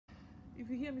if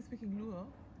you hear me speaking Luo,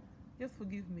 just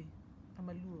forgive me. I'm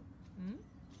a Luo.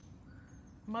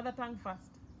 Mother tongue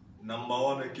first. Number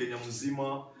 1 Kenya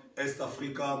mzima, East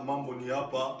Africa, mambo ni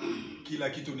hapa, kila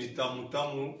kitu ni tamu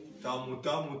tamu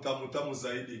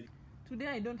zaidi. Today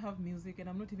I don't have music and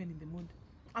I'm not even in the mood.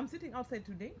 I'm sitting outside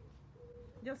today,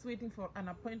 just waiting for an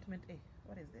appointment. Hey,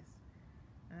 what is this?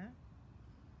 Huh?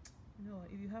 No,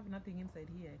 if you have nothing inside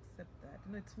here except that.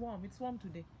 No, it's warm. It's warm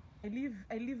today. I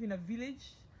live in a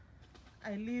village.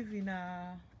 I live in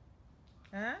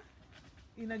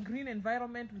a green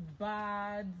environment with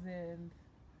birds and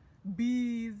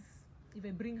bees. If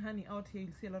I bring honey out here,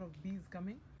 you'll see a lot of bees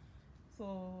coming.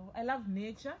 So I love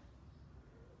nature,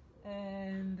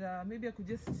 and maybe I could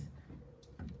just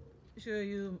show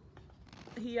you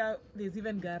here. There's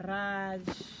even garage.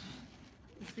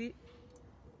 You see,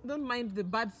 don't mind the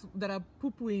birds that are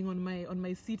poo-pooing on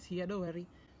my seat here. Don't worry,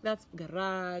 that's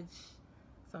garage.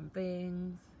 Some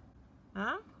things.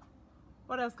 Huh?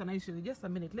 What else can I show you? Just a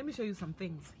minute. Let me show you some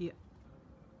things here.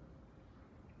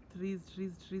 Trees.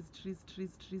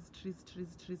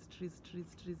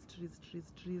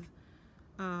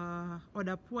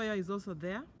 Odapuoyo is also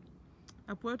there.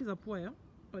 Apuoyo is Apuoyo.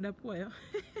 Odapuoyo.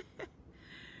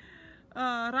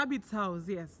 Rabbit's house,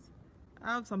 yes.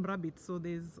 I have some rabbits, so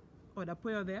there's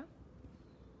Odapuoyo there.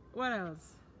 What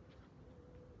else?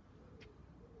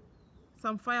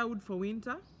 Some firewood for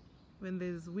winter. When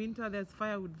there's winter, there's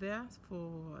firewood there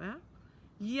for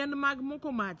yen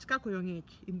magmoko mach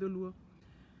kakoyongech in Doluo.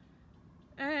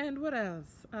 And what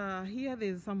else? Here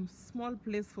there's some small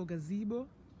place for gazebo.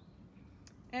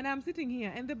 And I'm sitting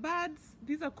here, and the birds,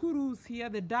 these are kurus here.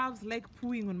 The doves like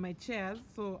pooing on my chairs,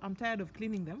 so I'm tired of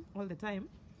cleaning them all the time.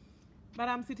 But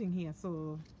I'm sitting here,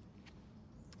 so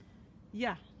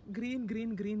yeah, green.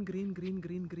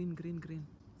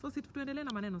 So sit tuendelee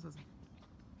na maneno sasa.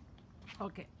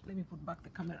 Okay, let me put back the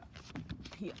camera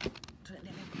here.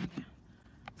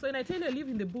 So, and I tell you, I live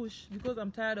in the bush because I'm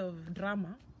tired of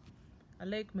drama. I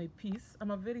like my peace.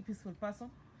 I'm a very peaceful person.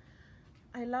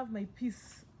 I love my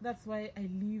peace. That's why I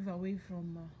live away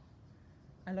from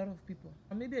a lot of people.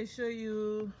 Maybe I show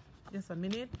you just a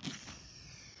minute.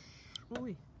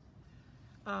 Ooh.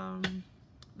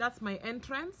 That's my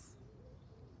entrance.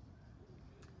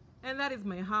 And that is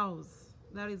my house.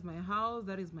 That is my house.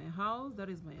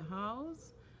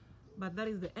 But that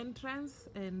is the entrance.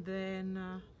 And then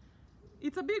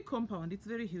it's a big compound. It's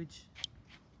very huge.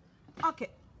 Okay.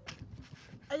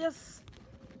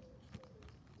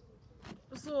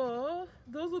 So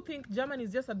those who think Germany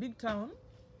is just a big town,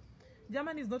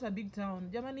 Germany is not a big town.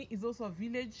 Germany is also a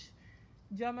village.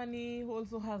 Germany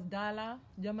also has Dala.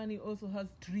 Germany also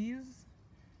has trees.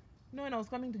 No, when I was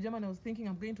coming to Germany, I was thinking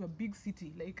I'm going to a big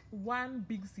city, like one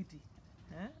big city.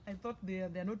 I thought there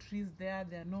are no trees there.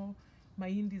 There are no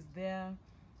mahindis there.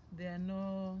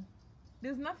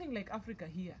 There's nothing like Africa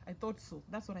here. I thought so.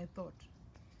 That's what I thought.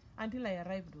 Until I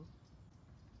arrived though.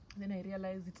 Then I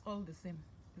realized it's all the same.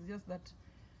 It's just that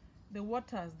the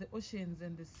waters, the oceans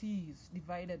and the seas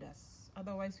divided us.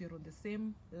 Otherwise we're on the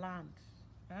same land.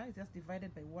 It's just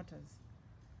divided by waters,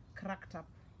 cracked up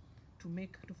to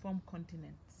form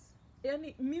continents.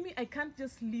 Mimi, I can't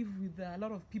just live with a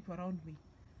lot of people around me.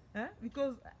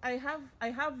 Because I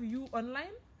have you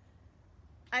online.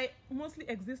 I mostly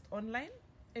exist online,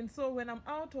 and so when I'm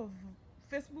out of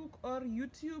Facebook or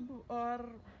YouTube or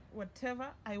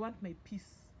whatever, I want my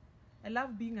peace. I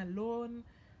love being alone.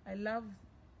 I love,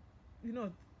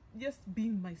 just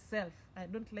being myself. I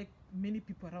don't like many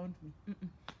people around me.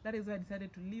 That is why I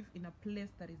decided to live in a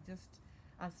place that is just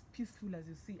as peaceful as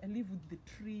you see. I live with the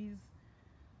trees.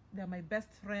 They're my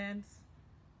best friends.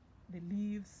 The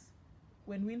leaves.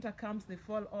 When winter comes, they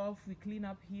fall off. We clean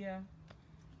up here.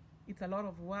 It's a lot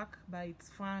of work, but it's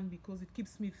fun because it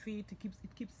keeps me fit. It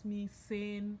keeps me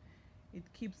sane. It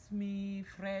keeps me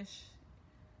fresh.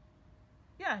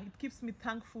 Yeah, it keeps me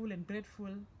thankful and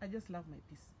grateful. I just love my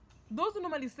peace. Those who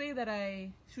normally say that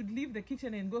I should leave the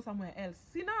kitchen and go somewhere else.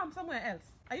 See, now I'm somewhere else.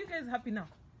 Are you guys happy now?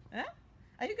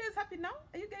 Are you guys happy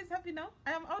now?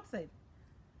 I am outside.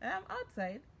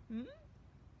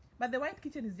 But the white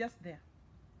kitchen is just there.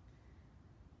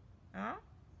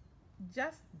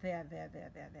 Just there.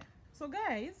 So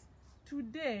guys,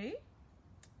 today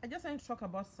I just want to talk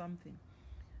about something.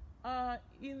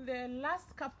 In the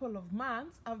last couple of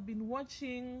months, I've been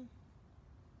watching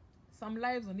some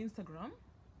lives on Instagram,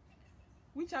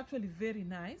 which are actually very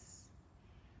nice,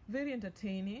 very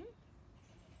entertaining.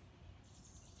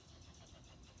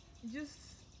 Just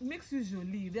makes you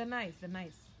jolie. They're nice.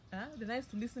 They're nice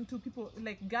to listen to. People,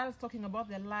 like girls talking about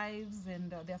their lives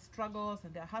and their struggles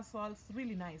and their hustles.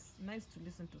 Really nice to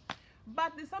listen to.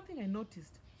 But there's something I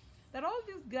noticed. that all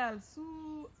these girls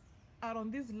who are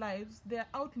on these lives, they're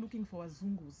out looking for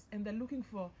wazungus, and they're looking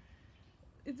for,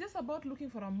 it's just about looking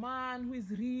for a man who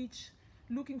is rich,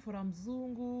 looking for a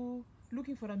mzungu,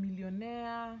 looking for a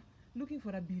millionaire, looking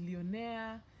for a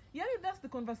billionaire. Yeah, that's the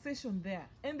conversation there.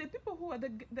 And the people who are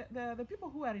the people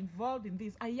who are involved in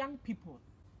this are young people,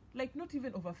 like not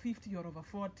even over 50 or over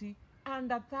 40,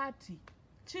 under 30,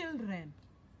 children,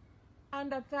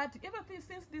 under 30. Ever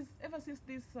since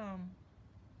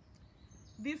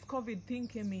this COVID thing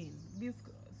came in, this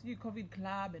COVID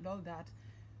club and all that,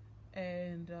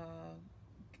 and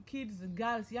kids and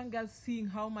girls, young girls, seeing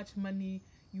how much money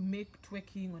you make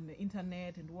twerking on the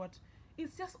internet and what,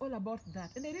 it's just all about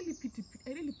that. And I really pity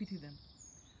them.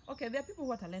 Okay, there are people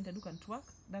who are talented who can twerk,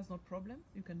 that's not problem,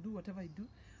 you can do whatever you do,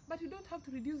 but you don't have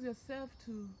to reduce yourself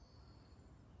to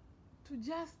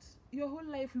just your whole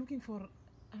life looking for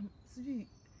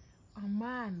a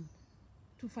man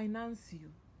to finance you.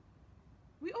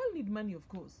 We all need money, of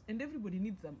course, and everybody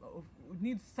needs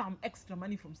some extra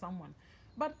money from someone.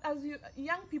 But as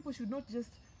young people should not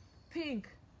just think,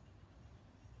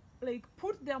 like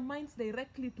put their minds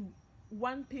directly to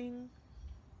wanting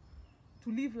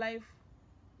to live life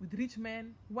with rich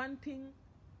men, wanting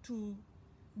to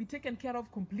be taken care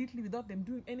of completely without them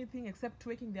doing anything except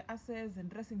twerking their asses and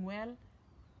dressing well.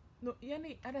 No,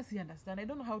 yani, I don't understand. I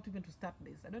don't know how to even to start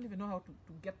this. I don't even know how to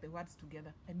get the words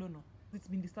together. I don't know. It's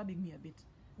been disturbing me a bit.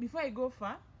 Before I go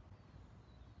far,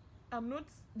 I'm not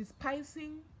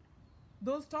despising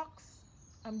those talks.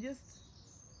 I'm just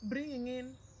bringing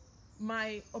in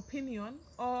my opinion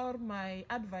or my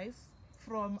advice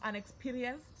from an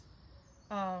experienced,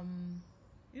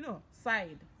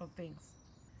 side of things.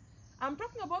 I'm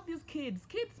talking about these kids.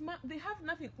 Kids, they have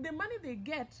nothing. The money they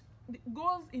get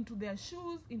goes into their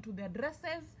shoes, into their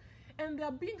dresses, and they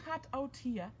are being hurt out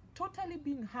here, totally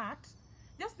being hurt,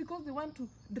 just because they want to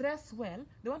dress well,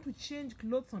 they want to change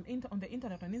clothes on the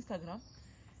internet, on Instagram,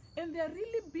 and they're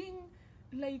really being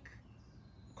like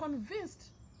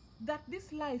convinced that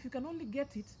this life, you can only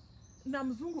get it na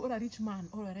mzungu or a rich man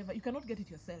or whatever. You cannot get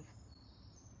it yourself.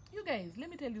 You guys, let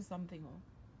me tell you something.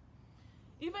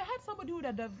 If I had somebody who would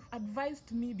have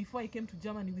advised me before I came to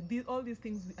Germany with all these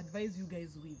things we advise you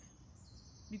guys with,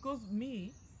 because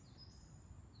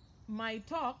my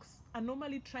talks are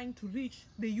normally trying to reach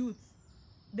the youth,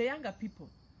 the younger people.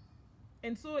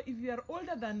 And so if you are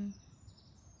older than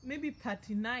maybe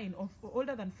 39 or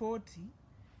older than 40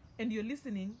 and you're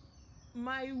listening,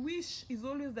 my wish is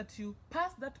always that you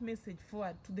pass that message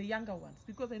forward to the younger ones,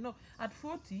 because I know at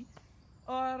 40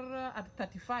 or at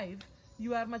 35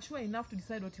 you are mature enough to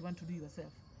decide what you want to do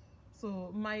yourself.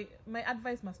 So my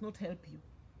advice must not help you.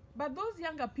 But those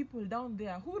younger people down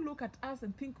there who look at us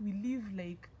and think we live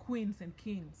like queens and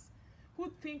kings,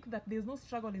 who think that there's no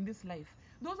struggle in this life,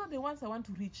 those are the ones I want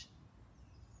to reach.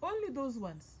 Only those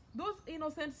ones, those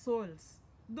innocent souls,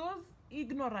 those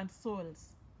ignorant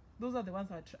souls, those are the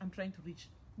ones I'm trying to reach.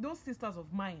 Those sisters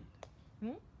of mine.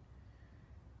 You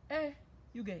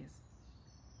guys,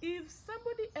 if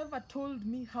somebody ever told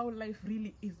me how life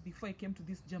really is before I came to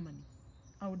this Germany,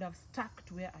 I would have stuck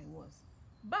to where I was.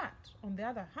 But on the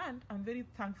other hand, I'm very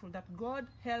thankful that God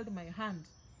held my hand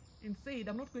and said,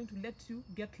 I'm not going to let you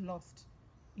get lost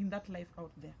in that life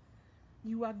out there.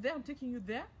 You are there, I'm taking you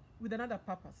there with another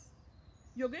purpose.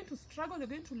 You're going to struggle, you're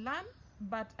going to learn,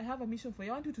 but I have a mission for you.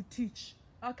 I want you to teach.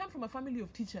 I come from a family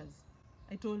of teachers,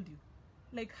 I told you.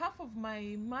 Like half of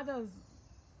my mother's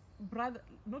brother,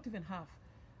 not even half.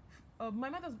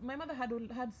 My mother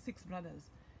had 6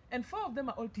 brothers, and 4 of them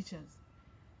are all teachers.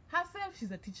 Herself, she's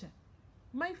a teacher.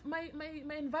 My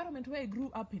environment where I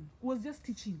grew up in was just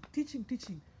teaching.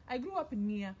 I grew up in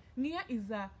Nia. Nia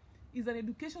is an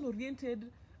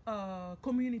education-oriented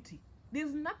community.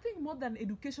 There's nothing more than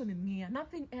education in Nia.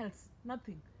 Nothing else.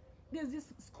 Nothing. There's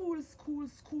just schools.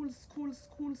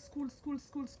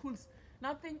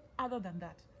 Nothing other than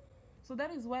that. So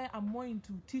that is why I'm more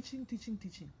into teaching.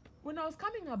 When I was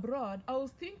coming abroad, I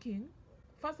was thinking,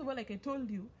 first of all, like I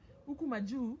told you,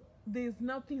 Ukumaju, there's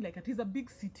nothing like it. It's a big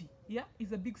city. Yeah,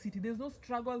 it's a big city. There's no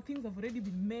struggle. Things have already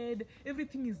been made.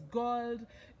 Everything is gold.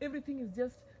 Everything is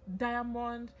just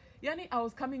diamond. Yani, I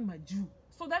was coming Maju.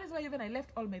 So that is why even I left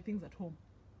all my things at home.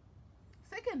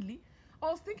 Secondly,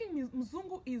 I was thinking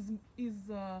Mzungu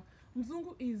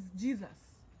is Jesus.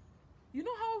 You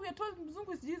know how we are told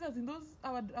Mzungu is Jesus in those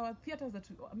our theaters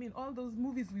all those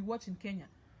movies we watch in Kenya,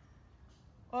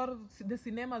 or the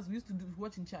cinemas we used to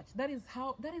watch in church. That is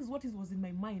what was in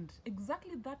my mind.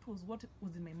 Exactly that was what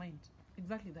was in my mind.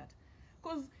 Exactly that.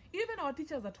 Because even our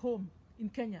teachers at home in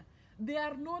Kenya,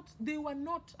 they were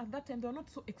not at that time, they were not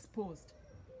so exposed.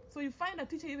 So you find a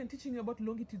teacher even teaching you about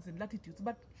longitudes and latitudes,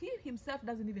 but he himself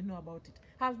doesn't even know about it,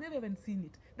 has never even seen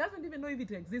it, doesn't even know if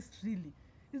it exists really.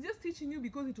 He's just teaching you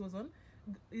because it was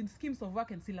in schemes of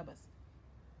work and syllabus.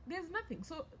 There's nothing.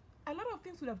 So a lot of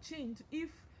things would have changed if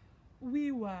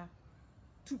we were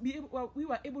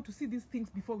able to see these things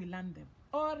before we learn them,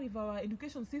 or if our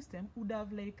education system would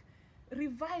have like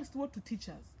revised what to teach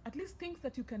us, at least things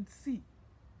that you can see.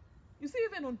 You see,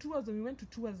 even on tours, when we went to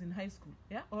tours in high school,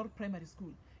 yeah, or primary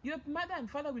school, your mother and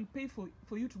father will pay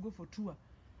for you to go for tour.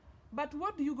 But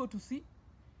what do you go to see?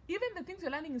 Even the things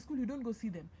you're learning in school, you don't go see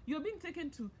them. You're being taken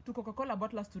to Coca-Cola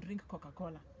bottlers to drink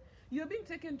Coca-Cola. You're being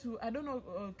taken to, I don't know,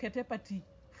 Ketepa tea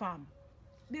farm.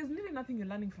 There's really nothing you're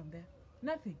learning from there.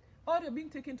 Nothing. Or you're being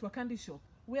taken to a candy shop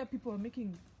where people are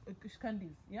making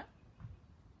candies, yeah?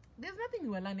 There's nothing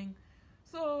you are learning.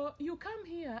 So you come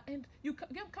here and you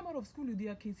come out of school with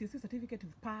your KCSE certificate,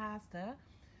 you've passed,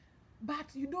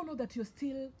 but you don't know that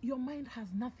your mind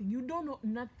has nothing. You don't know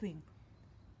nothing.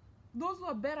 Those who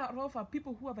are better off are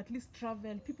people who have at least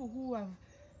traveled, people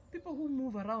who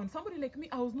move around. Somebody like me,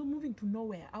 I was not moving to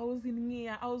nowhere. I was in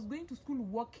here. I was going to school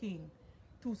walking,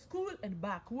 to school and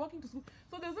back, walking to school.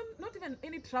 So there's not even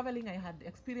any traveling I had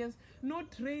experienced. No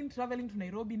train traveling to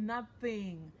Nairobi,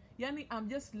 nothing. Yani, I'm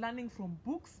just learning from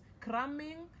books,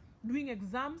 cramming, doing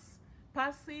exams,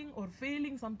 passing or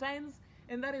failing sometimes,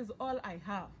 and that is all I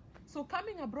have. So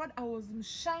coming abroad, I was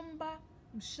mshamba,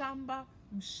 100%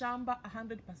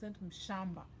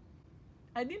 mshamba.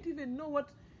 I didn't even know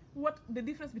what the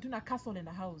difference between a castle and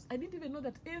a house. I didn't even know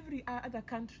that every other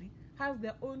country has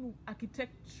their own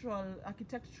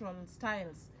architectural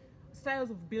styles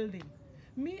of building.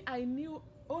 Me, I knew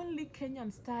only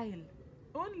Kenyan style.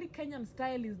 Only Kenyan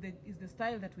style is the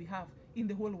style that we have in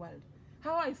the whole world.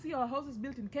 How I see our houses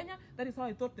built in Kenya, that is how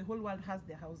I thought the whole world has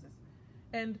their houses.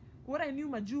 And what I knew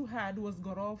Maju had was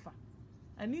gorofa.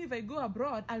 I knew if I go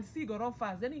abroad, I'll see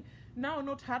gorofas. Now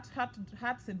not huts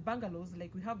and bungalows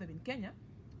like we have them in Kenya.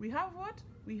 We have what?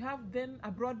 We have then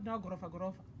abroad now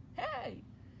gorofa. Hey!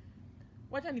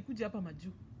 Wacha nikuje hapa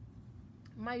Maju.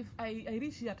 I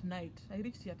reached here at night.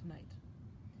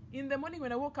 In the morning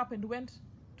when I woke up and went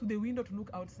to the window to look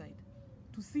outside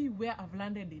to see where I've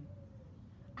landed in,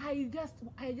 I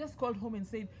just called home and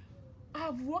said,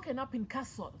 I've woken up in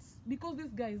castles. Because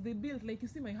these guys, they built, like you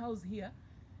see my house here,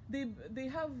 they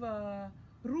have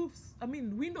roofs,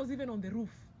 windows even on the roof.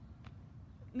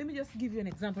 Let me just give you an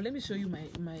example. Let me show you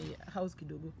my house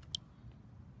kidogo.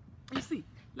 You see,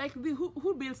 like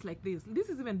who builds like this? This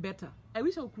is even better. I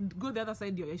wish I could go the other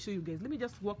side here. I show you guys. Let me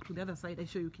just walk to the other side. I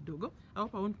show you kidogo. I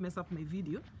hope I won't mess up my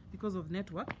video because of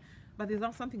network. But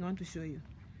there's something I want to show you.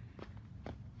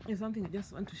 There's something I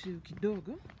just want to show you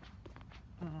kidogo.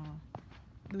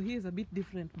 Though here is a bit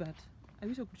different, but I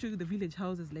wish I could show you the village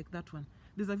houses like that one.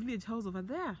 There's a village house over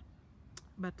there,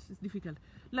 but it's difficult.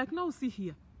 Like now, see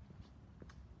here.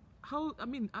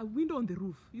 A window on the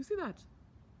roof. You see that?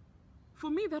 For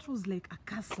me, that was like a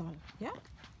castle. Yeah?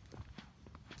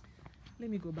 Let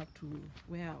me go back to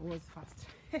where I was first.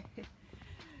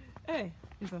 Hey,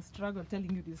 it's a struggle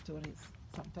telling you these stories.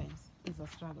 Sometimes it's a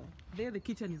struggle. There, the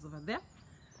kitchen is over there.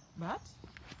 But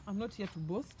I'm not here to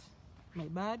boast. My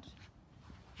bad.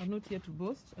 I'm not here to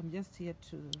boast. I'm just here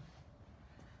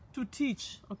to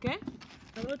teach, okay?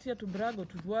 I'm not here to brag or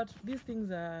to what. These things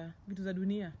are vitu za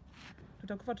dunia.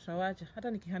 Tutakufa tutawacha.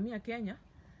 Hata nikihamia Kenya,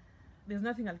 there's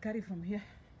nothing I'll carry from here.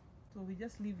 So we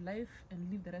just live life and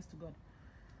leave the rest to God.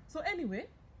 So anyway,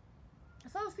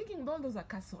 so I was thinking all those are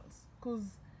castles, because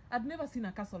I'd never seen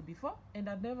a castle before, and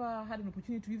I'd never had an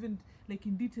opportunity to even, like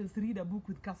in details, read a book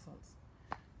with castles.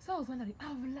 So I was wondering,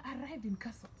 I've arrived in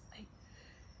castles.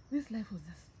 This life was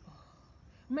just,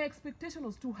 my expectation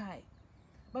was too high.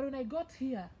 But when I got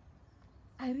here,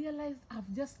 I realized I've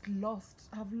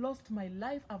lost my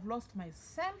life, I've lost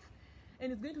myself,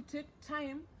 and it's going to take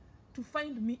time to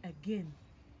find me again.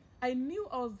 I knew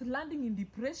I was landing in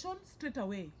depression straight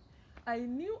away. I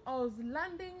knew I was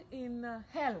landing in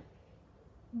hell,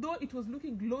 though it was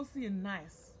looking glossy and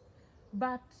nice.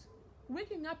 But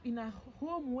waking up in a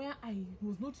home where I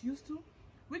was not used to,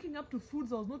 waking up to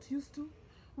foods I was not used to,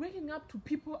 waking up to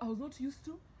people I was not used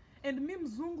to, and me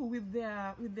mzungu with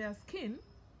their skin,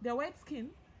 their white skin,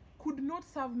 could not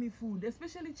serve me food,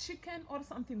 especially chicken or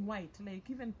something white, like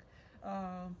even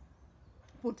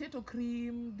potato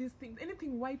cream, these things,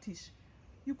 anything whitish.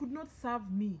 You could not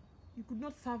serve me. You could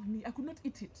not serve me. I could not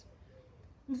eat it.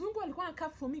 Mzungu alikuwa anakaa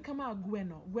for me kama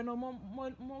gweno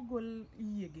mogol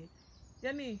yege.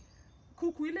 Yani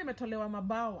kuku ile imetolewa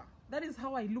mabawa. That is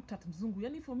how I looked at mzungu.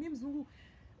 Yani for me mzungu,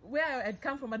 where I'd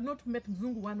come from, I'd not met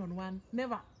mzungu one-on-one.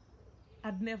 Never.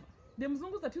 I'd never. The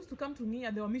Mzungus that used to come to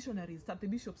Nia, they were missionaries at the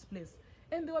bishop's place,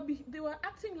 and they were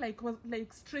acting like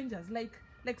strangers, like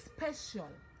special.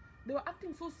 They were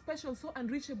acting so special, so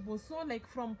unreachable, so like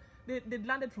they'd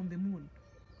landed from the moon.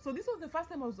 So this was the first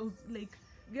time I was like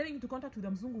getting into contact with a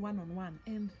Mzungu one-on-one,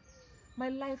 and my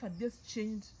life had just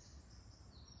changed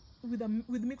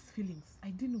with mixed feelings. I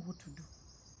didn't know what to do.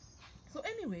 So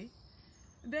anyway,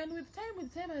 then with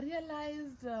time I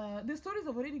realized the stories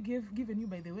I've already given you,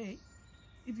 by the way.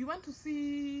 If you want to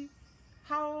see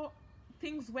how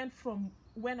things went from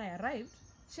when I arrived,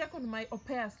 check on my au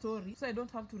pair story so I don't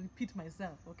have to repeat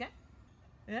myself, okay?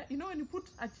 Yeah, you know when you put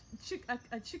a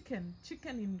chicken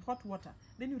in hot water,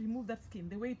 then you remove that skin,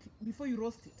 the way before you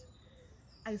roast it.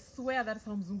 I swear that's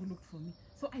how Mzungu looked for me.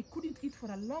 So I couldn't eat for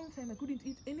a long time. I couldn't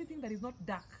eat anything that is not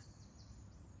dark.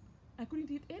 I couldn't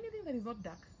eat anything that is not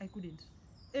dark. I couldn't.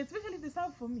 Especially if they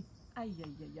serve for me. I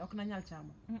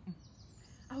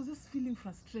was just feeling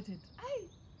frustrated.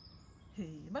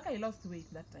 But I lost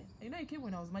weight that time. You know, I came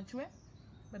when I was mature,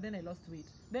 but then I lost weight.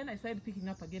 Then I started picking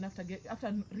up again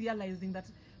after realizing that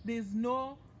there's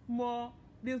no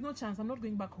chance. I'm not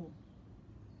going back home.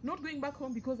 Not going back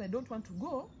home because I don't want to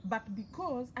go, but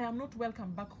because I am not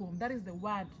welcome back home. That is the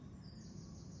word.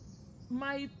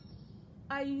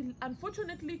 I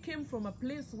unfortunately came from a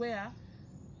place where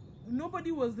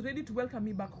nobody was ready to welcome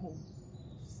me back home.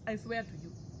 I swear to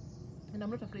you. And I'm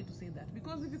not afraid to say that.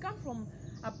 Because if you come from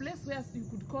a place where you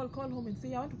could call home and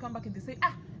say, I want to come back, and they say,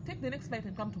 take the next flight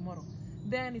and come tomorrow,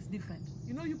 then it's different.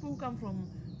 You know, people who come from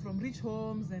rich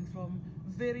homes and from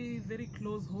very, very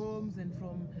close homes and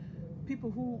from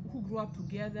people who grew up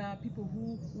together, people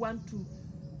who want to,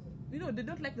 you know, they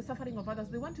don't like the suffering of others.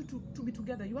 They want you to be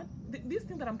together. You want this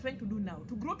thing that I'm trying to do now,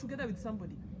 to grow together with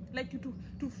somebody, like you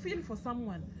to feel for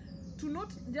someone, to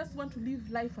not just want to live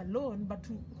life alone, but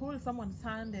to hold someone's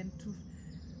hand and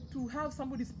to have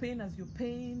somebody's pain as your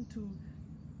pain.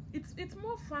 It's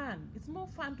more fun. It's more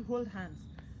fun to hold hands.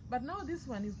 But now this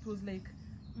one it was like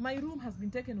my room has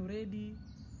been taken already.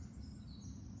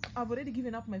 I've already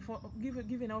given out my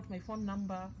phone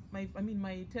number,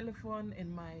 my telephone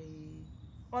and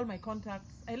all my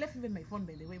contacts. I left even my phone,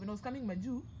 by the way. When I was coming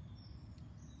Maju,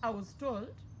 I was told,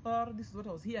 or this is what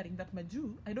I was hearing, that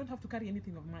Maju, I don't have to carry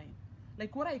anything of mine.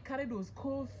 Like what I carried was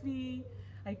coffee,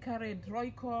 I carried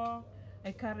Royco,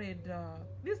 I carried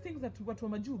these things that what were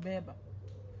Maju beba.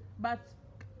 But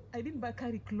I didn't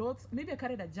carry clothes. Maybe I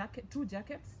carried two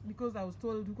jackets, because I was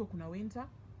told huko kuna winter.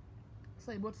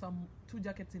 So I bought 2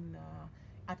 jackets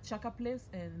at Chaka place,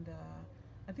 and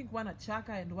I think one at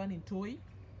Chaka and one in Toi.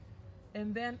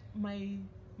 And then my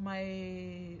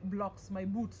blocks, my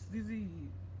boots, the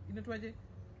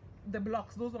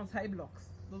blocks, those ones high blocks.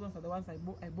 Those ones are the ones I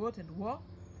bought and wore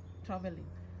traveling.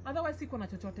 Otherwise,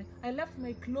 I left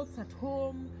my clothes at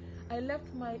home. I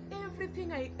left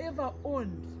everything I ever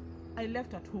owned. I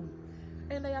left at home.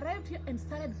 And I arrived here and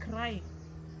started crying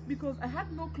because I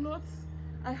had no clothes.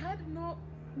 I had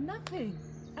nothing.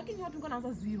 I can want to go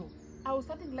answer zero. I was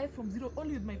starting life from zero,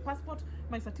 only with my passport,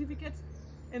 my certificates,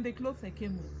 and the clothes I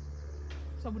came with.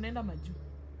 So Bunenda Maju.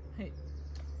 Hey,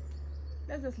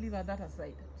 let's just leave that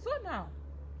aside. So now,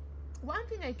 one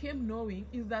thing I came knowing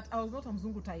is that I was not a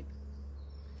Mzungu type.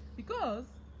 Because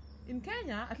in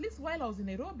Kenya, at least while I was in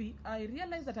Nairobi, I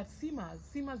realized that at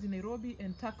Simas in Nairobi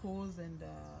and Tacos and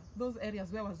those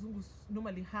areas where Wazungus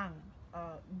normally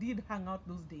did hang out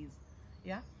those days.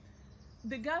 Yeah,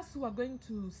 the girls who were going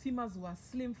to Simas were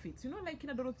slim fits. You know, like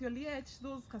in Dorothy Oliech,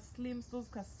 those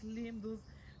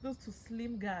two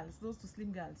slim girls,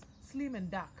 slim and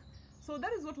dark. So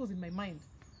that is what was in my mind,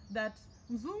 that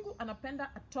Mzungu anapenda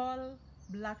a tall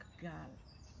black girl,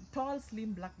 tall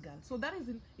slim black girl. So that is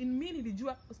in me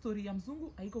nilijua story ya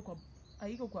Mzungu haiko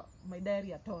kwa my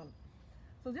diary at all.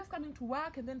 So just coming to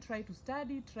work and then try to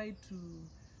study,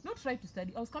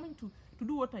 I was coming to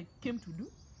do what I came to do,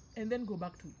 and then go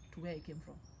back to where I came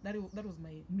from. That was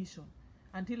my mission,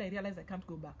 until I realized I can't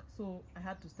go back. So I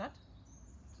had to start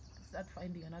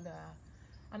finding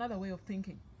another way of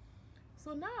thinking.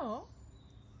 So now,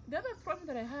 the other problem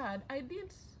that I had, I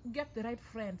didn't get the right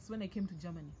friends when I came to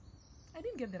Germany. I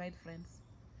didn't get the right friends.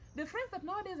 The friends that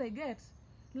nowadays I get,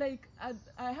 like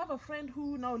I have a friend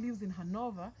who now lives in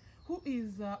Hanover, who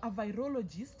is a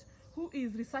virologist, who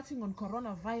is researching on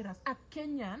coronavirus, a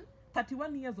Kenyan,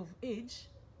 31 years of age,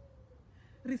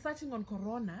 researching on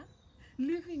corona,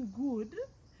 living good,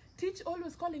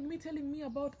 always calling me,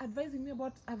 advising me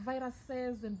about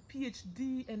viruses and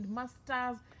PhD and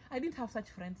masters. I didn't have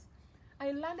such friends.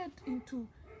 I landed into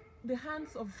the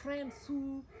hands of friends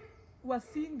who were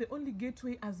seeing the only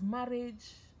gateway as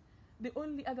marriage. The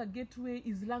only other gateway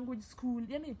is language school.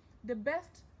 The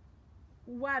best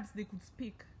words they could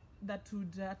speak that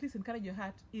would at least encourage your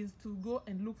heart is to go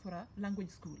and look for a language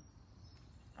school.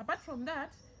 Apart from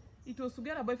that, it was to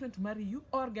get a boyfriend to marry you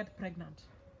or get pregnant.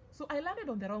 So I landed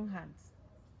on the wrong hands.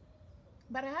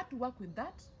 But I had to work with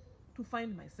that to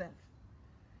find myself.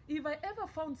 If I ever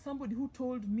found somebody who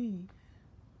told me,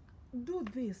 do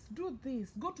this, go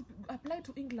to apply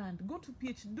to England, go to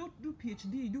PhD, do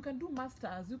PhD, you can do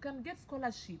masters, you can get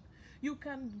scholarship, you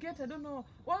can get, I don't know,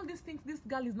 all these things this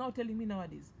girl is now telling me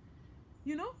nowadays.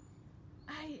 You know,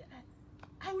 I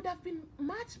would have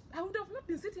not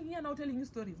been sitting here now telling you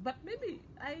stories. But maybe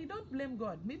I don't blame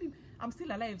God. Maybe I'm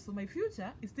still alive, so my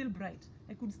future is still bright.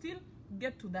 I could still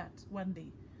get to that one day.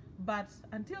 But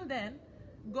until then,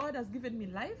 God has given me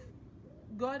life.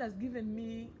 God has given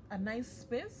me a nice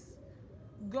space.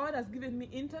 God has given me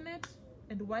internet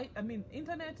and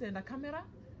internet and a camera.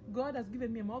 God has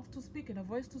given me a mouth to speak and a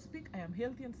voice to speak. I am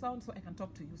healthy and sound, so I can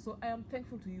talk to you. So I am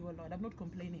thankful to you, O Lord. I'm not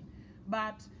complaining.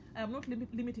 But I am not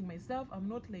limiting myself. I'm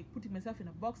not like putting myself in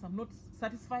a box. I'm not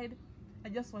satisfied. I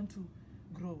just want to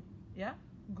grow. Yeah?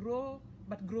 Grow,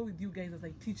 but grow with you guys as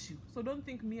I teach you. So don't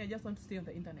think me, I just want to stay on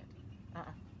the internet.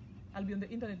 I'll be on the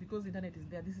internet because the internet is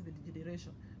there. This is the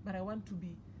generation. But I want to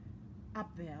be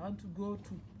up there. I want to go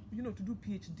to, to do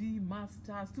PhD,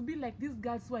 masters, to be like these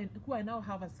girls who I now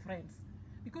have as friends.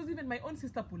 Because even my own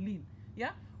sister Pauline,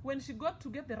 yeah, when she got to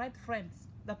get the right friends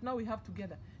that now we have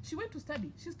together, she went to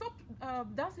study. She stopped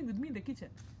dancing with me in the kitchen.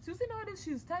 So you see nowadays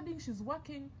she's studying, she's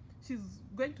working, she's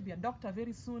going to be a doctor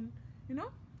very soon.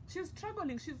 She's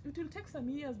struggling. It will take some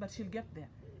years, but she'll get there,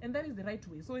 and that is the right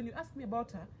way. So when you ask me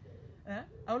about her,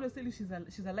 I always tell you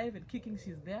she's alive and kicking.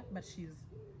 She's there, but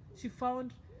she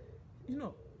found,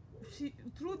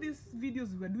 through these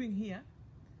videos we were doing here,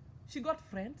 she got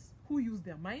friends who use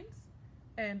their minds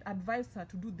and advised her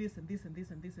to do this and this and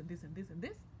this and this and this and this and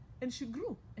this, and she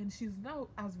grew. And she's now,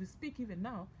 as we speak, even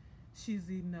now, she's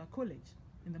in college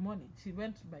in the morning. She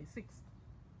went by 6,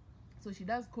 so she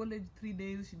does college 3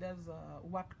 days. She does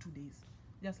work 2 days,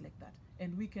 just like that.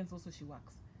 And weekends also she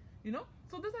works.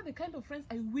 So those are the kind of friends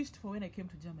I wished for when I came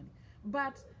to Germany.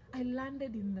 But I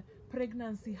landed in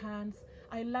pregnancy hands.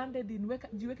 I landed in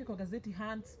jiweke kwa gazeti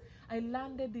hands. I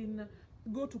landed in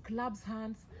go to clubs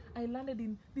hands. I landed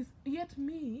in this. Yet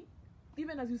me,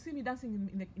 even as you see me dancing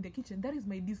in the kitchen, that is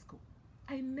my disco.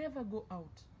 I never go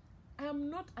out. I am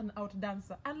not an out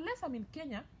dancer unless I'm in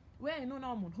Kenya, where I know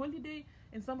now I'm on holiday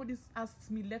and somebody asks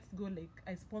me, let's go, like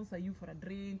I sponsor you for a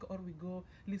drink, or we go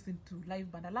listen to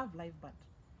live band. I love live band.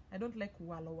 I don't like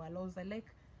wallows. I like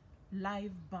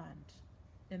live band.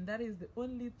 And that is the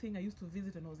only thing I used to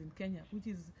visit when I was in Kenya, which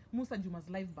is Musa Juma's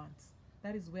live bands.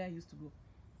 That is where I used to go.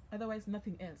 Otherwise,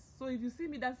 nothing else. So if you see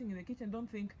me dancing in the kitchen, don't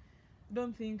think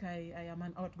I am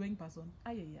an outgoing person.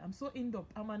 I'm so indoor.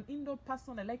 I'm an indoor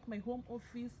person. I like my home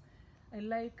office. I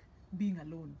like being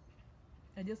alone.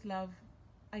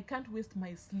 I can't waste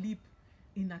my sleep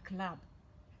in a club.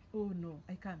 Oh no,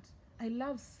 I can't. I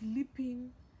love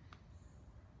sleeping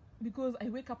because I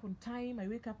wake up on time. I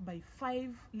wake up by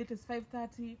 5, latest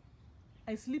 5:30.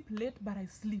 I sleep late, but I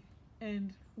sleep.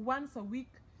 And once a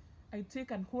week, I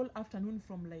take a whole afternoon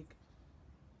from like,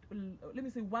 let me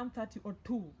say 1:30 or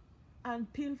 2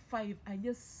 until 5. I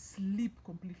just sleep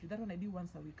completely. That one I do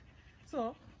once a week.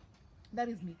 So that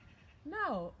is me.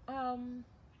 Now,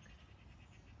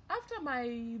 after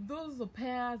those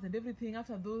pairs and everything,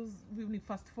 after those, we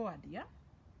fast forward, yeah?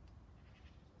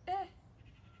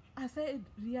 I started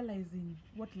realizing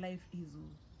what life is.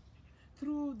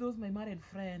 Through those my married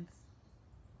friends,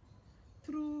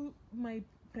 through my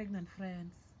pregnant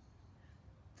friends,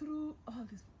 through all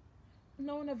this.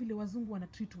 Naona vile wazungu wana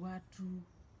treat watu.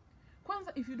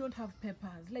 Kwanza, if you don't have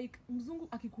papers, like mzungu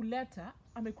akikuleta,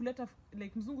 amekuleta,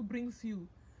 like mzungu brings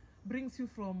you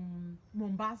from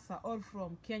Mombasa or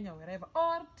from Kenya, wherever,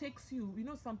 or takes you,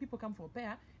 some people come for a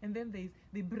pair and then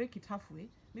they break it halfway,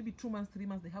 maybe 2 months, 3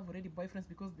 months, they have already boyfriends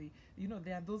because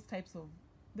they are those types of,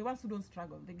 the ones who don't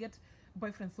struggle, they get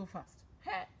boyfriends so fast.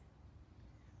 Hey,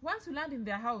 once you land in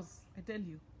their house, I tell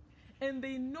you, and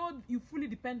they know you fully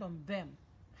depend on them,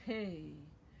 hey,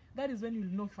 that is when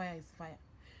you'll know fire is fire.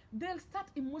 They'll start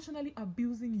emotionally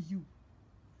abusing you.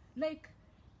 Like,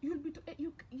 you'll be,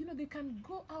 they can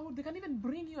go out, they can even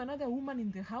bring you another woman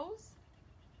in the house.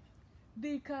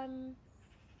 They can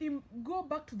go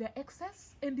back to their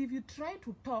exes, and if you try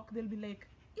to talk, they'll be like,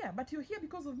 yeah, but you're here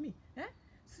because of me.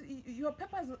 So your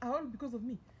papers are all because of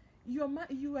me. You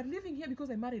are living here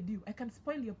because I married you. I can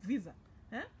spoil your visa.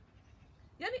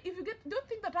 Yani, if you don't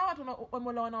think that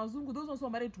those ones who are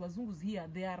married to wazungus here,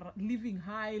 they are living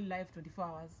high life 24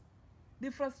 hours. The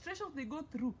frustrations they go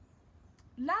through,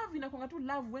 Love inakuanga tu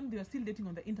love when they are still dating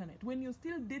on the internet. When you're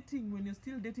still dating,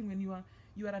 when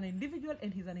you are an individual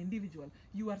and he's an individual.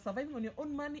 You are surviving on your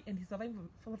own money and he's surviving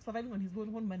on his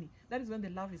own money. That is when the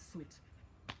love is sweet.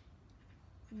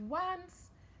 Once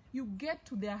you get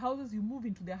to their houses, you move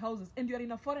into their houses, and you are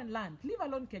in a foreign land, leave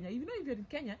alone Kenya. If you're in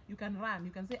Kenya, you can run.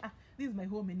 You can say, this is my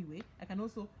home anyway. I can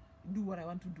also do what I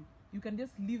want to do. You can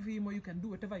just leave him, or you can do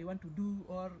whatever you want to do,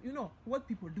 or what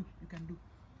people do, you can do.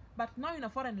 But now in a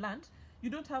foreign land, you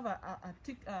don't have a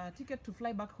ticket to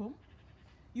fly back home.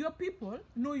 Your people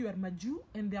know you are Maju,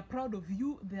 and they are proud of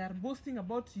you. They are boasting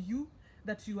about you,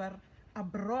 that you are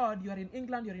abroad. You are in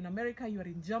England, you are in America, you are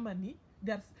in Germany.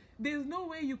 There's no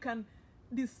way you can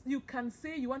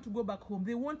say you want to go back home.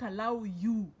 They won't allow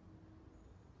you.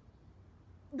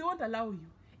 They won't allow you.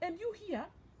 And you here,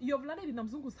 you have landed in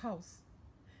Mzungu's house.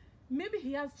 Maybe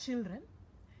he has children.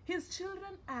 His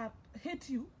children hate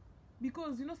you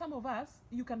because, some of us,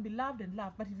 you can be loved and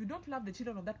loved, but if you don't love the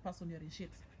children of that person, you're in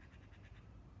shit.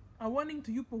 A warning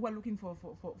to you people who are looking for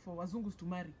Wazungus to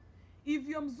marry. If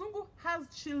your Mzungu has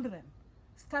children,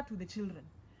 start with the children.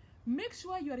 Make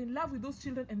sure you are in love with those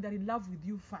children and they're in love with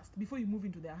you first before you move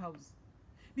into their house.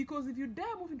 Because if you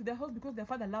dare move into their house because their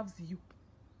father loves you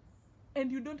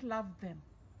and you don't love them,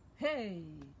 hey,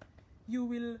 you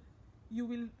will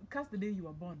curse the day you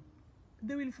were born.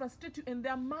 They will frustrate you, and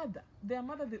their mother,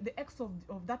 the ex of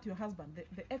that your husband,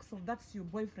 the ex of that's your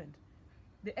boyfriend,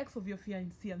 the ex of your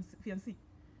fiancé,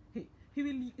 hey,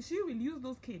 she will use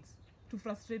those kids to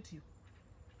frustrate you,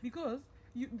 because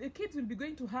the kids will be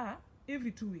going to her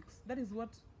every 2 weeks. That is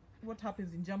what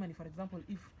happens in Germany, for example,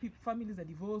 if families are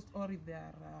divorced or if they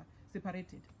are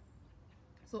separated.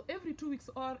 So every 2 weeks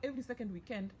or every second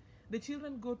weekend, the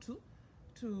children go to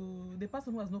the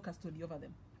person who has no custody over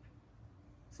them.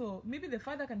 So maybe the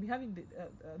father can be having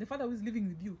the father who is living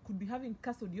with you could be having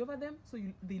custody over them, so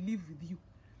they live with you,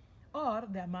 or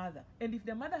their mother. And if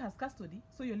their mother has custody,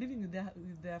 so you're living with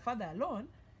their father alone,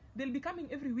 they'll be coming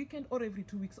every weekend or every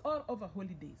 2 weeks or over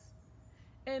holidays.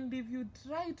 And if you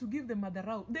try to give them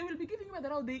madarao, they will be giving you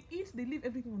madarao. They eat, they leave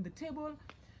everything on the table.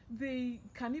 They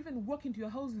can even walk into your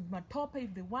house with matopa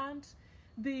if they want.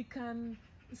 They can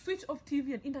switch off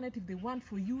TV and internet if they want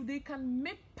for you. They can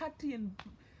make party and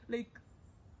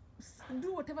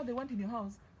do whatever they want in your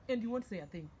house, and you won't say a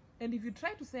thing. And if you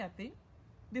try to say a thing,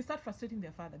 they start frustrating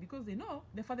their father, because they know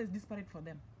their father is desperate for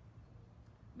them.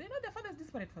 They know their father is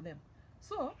desperate for them.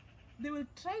 So they will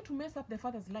try to mess up their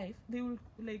father's life. They will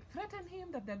threaten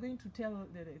him that they're going to tell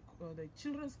the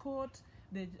children's court,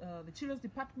 the children's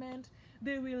department.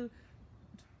 They will,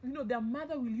 their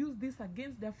mother will use this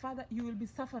against their father. You will be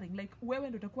suffering. Like wewe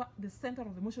ndo utakuwa the center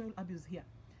of emotional abuse here.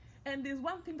 And there's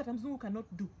one thing that Mzungu cannot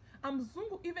do.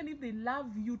 Mzungu, even if they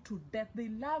love you to death, they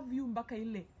love you mpaka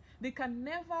ile, they can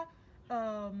never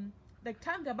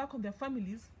turn their back on their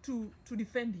families to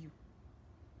defend you.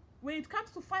 When it comes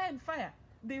to fire and fire,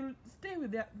 they'll stay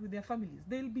with their families.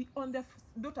 They'll be on their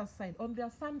daughter's side, on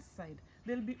their son's side.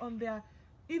 They'll be on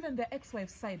even their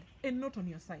ex-wife's side, and not on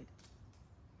your side.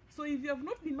 So if you have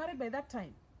not been married by that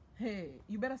time, hey,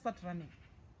 you better start running.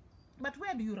 But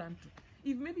where do you run to?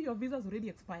 If maybe your visa's already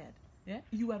expired,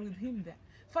 you are with him there.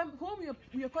 From home,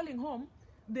 you're calling home,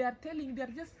 they are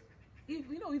just, if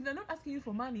they're not asking you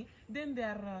for money, then they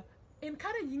are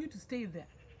encouraging you to stay there.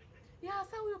 Yeah,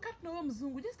 so you can't know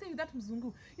Mzungu, just stay with that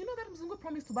Mzungu. That Mzungu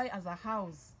promised to buy us a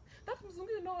house. That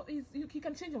Mzungu, he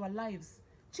can change our lives.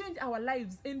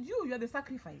 And you are the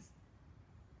sacrifice.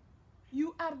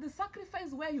 You are the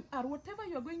sacrifice where you are. Whatever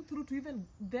you are going through to even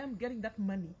them getting that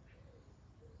money,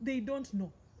 they don't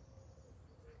know.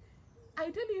 I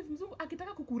tell you, if Mzungu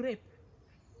akitaka kukurape,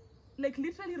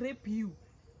 literally rape you,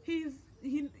 he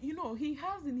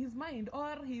has in his mind,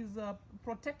 or he's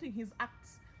protecting his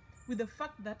acts with the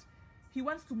fact that he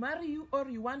wants to marry you, or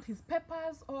you want his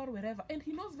papers, or wherever. And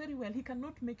he knows very well he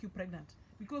cannot make you pregnant,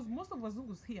 because most of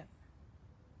Wazungus here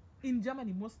in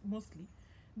Germany, mostly,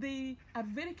 they are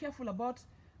very careful about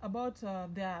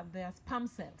their sperm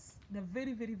cells. They're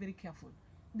very, very, very careful.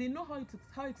 They know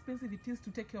how expensive it is to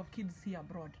take care of kids here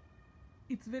abroad.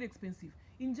 It's very expensive.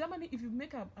 In Germany, if you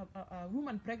make a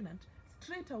woman pregnant,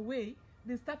 straight away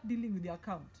they start dealing with the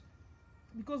account,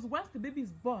 because once the baby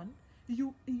is born,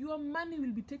 your money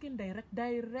will be taken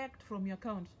direct from your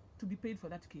account to be paid for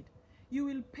that kid. You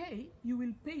will pay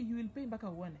mpaka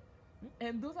uone.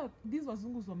 And these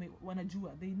Wazungus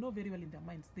wanajua. They know very well in their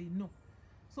minds. They know.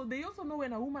 So they also know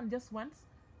when a woman just wants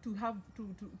to have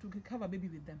a baby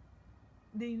with them.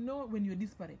 They know when you're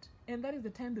desperate, and that is the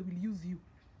time they will use you.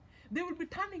 They will be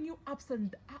turning you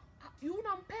upside down.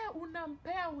 Unampea.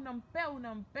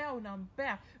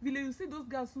 Vile you see those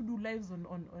girls who do lives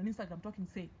on Instagram talking,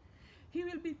 say, He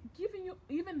will be giving you,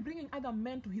 even bringing other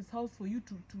men to his house for you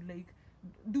to like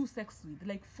do sex with,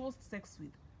 like forced sex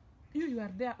with. You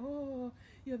are there, oh,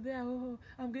 you're there, oh,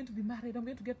 I'm going to be married, I'm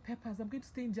going to get papers, I'm going to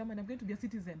stay in Germany, I'm going to be a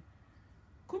citizen.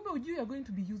 Kumbe uju, you're going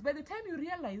to be used. By the time you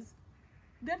realize,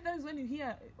 that is when you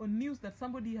hear on news that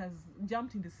somebody has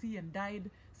jumped in the sea and died,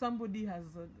 somebody has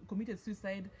committed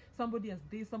suicide, somebody has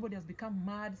this, somebody has become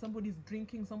mad, somebody is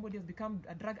drinking, somebody has become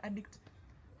a drug addict.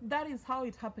 That is how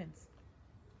it happens.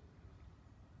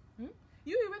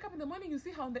 You wake up in the morning, you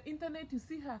see her on the internet, you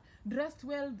see her dressed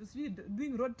well,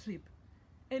 doing road trip,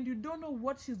 and you don't know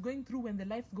what she's going through when the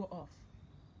lights go off.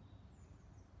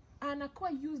 Anakuwa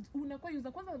used.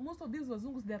 Kwanza, most of these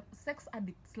wazungus, they're sex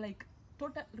addicts, like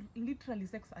literally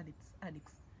sex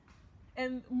addicts.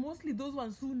 And mostly those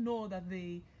ones who know that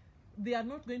they are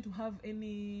not going to have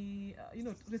any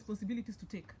responsibilities to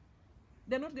take.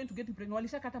 They're not going to get you pregnant.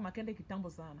 Walishakata makende kitambo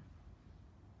sana.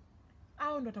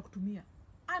 Hao ndo atakutumia.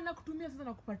 Anakutumia sasa,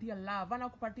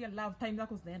 anakupatia love, time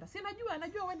zako zinaenda. Si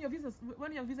anajua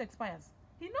when your visa expires.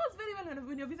 He knows very well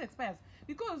when your visa expires,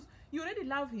 because you already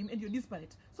love him and you're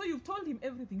desperate. So you've told him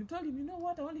everything. You've told him, you know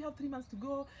what, I only have 3 months to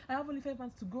go. I have only 5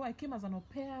 months to go. I came as an au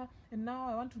pair and now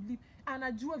I want to leave.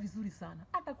 Anajua vizuri sana.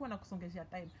 Atakuwa nakusongeshia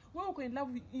time. Wewe uko in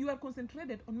love, you are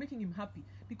concentrated on making him happy,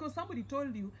 because somebody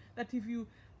told you that if you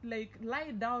like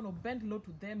lie down or bend low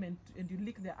to them and you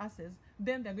lick their asses,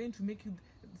 then they're going to make you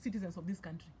citizens of this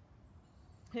country.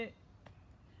 Hey,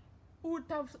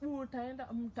 utaenda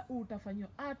utafanywa,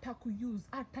 atakuuse,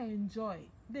 enjoy.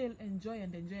 They'll enjoy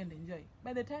and enjoy.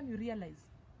 By the time you realize,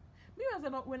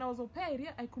 when I was au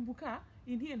pair, I kumbuka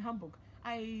in Hamburg,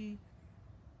 I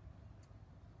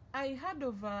heard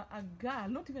of a girl,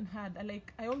 not even heard,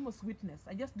 I almost witnessed.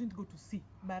 I just didn't go to see,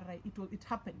 but it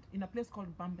happened in a place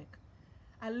called Bamberg.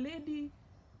 A lady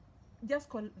just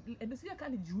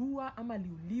alijiua ama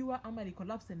aliuliwa ama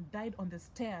collapsed and died on the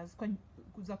stairs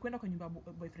za kwenda kwa nyumba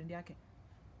boyfriend yake.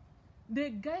 The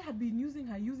guy had been using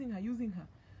her.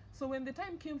 So when the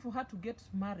time came for her to get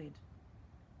married,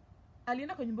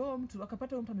 alienda kwa nyumba mtu,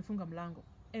 akapata mtu amefunga mlango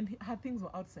and her things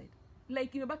were outside.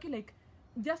 Like imebaki like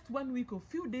just 1 week or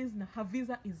few days na her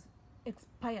visa is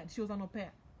expired. She was an au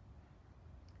pair.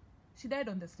 She died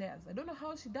on the stairs. I don't know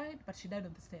how she died, but she died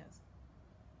on the stairs.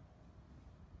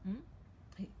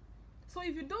 Hey. So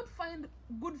if you don't find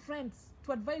good friends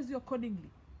to advise you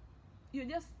accordingly, you're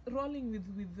just rolling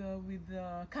with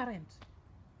the current.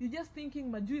 You're just thinking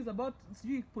Maju is about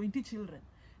pointy children.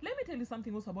 Let me tell you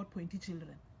something also about pointy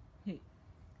children. Hey,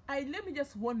 let me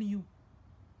just warn you,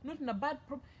 not in a bad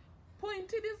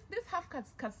pointy. These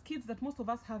half-caste kids that most of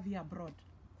us have here abroad,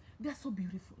 they're so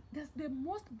beautiful. They're the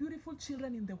most beautiful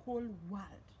children in the whole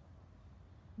world.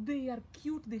 They are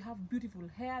cute, they have beautiful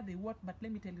hair, but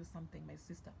let me tell you something, my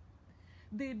sister.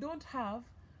 They don't have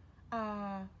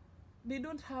a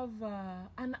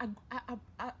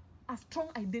strong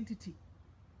identity.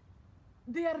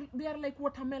 They are like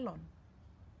watermelon.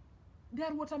 They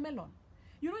are watermelon.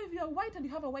 You know, if you are white and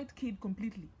you have a white kid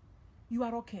completely, you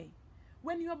are okay.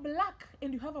 When you are black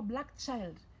and you have a black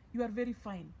child, you are very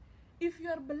fine. If you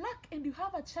are black and you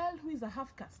have a child who is a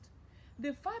half caste,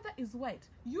 the father is white,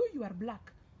 you are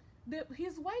black.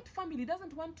 His white family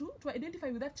doesn't want to identify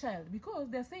with that child because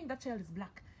they're saying that child is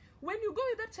black. When you go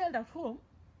with that child at home,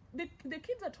 the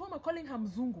kids at home are calling her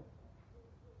Mzungu.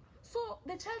 So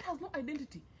the child has no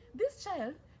identity. This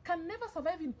child can never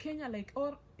survive in Kenya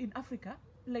or in Africa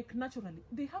naturally.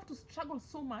 They have to struggle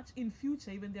so much in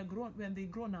future when they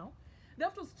grow now. They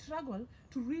have to struggle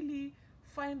to really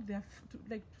find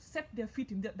set their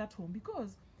feet in that home,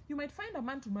 because you might find a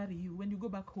man to marry you when you go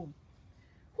back home.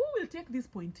 Who will take this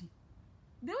pointy?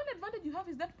 The only advantage you have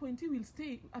is that pointy will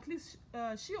stay, at least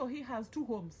she or he has 2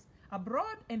 homes,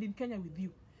 abroad and in Kenya with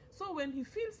you. So when he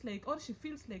feels like, or she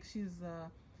feels like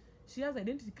she has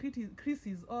identity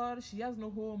crisis, or she has no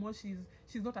home, or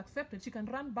she's not accepted, she can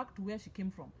run back to where she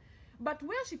came from. But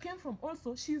where she came from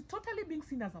also, she's totally being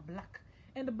seen as a black.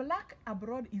 And black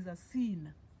abroad is a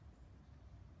sin.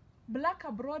 Black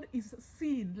abroad is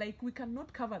sin. We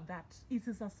cannot cover that. It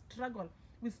is a struggle.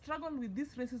 We struggle with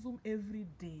this racism every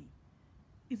day.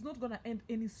 It's not gonna end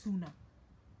any sooner.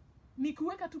 Ni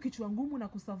kuweka tu kichwa ngumu na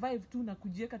kusurvive tu na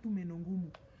kujieka tu meno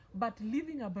ngumu. But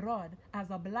living abroad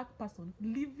as a black person,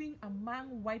 living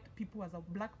among white people as a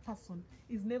black person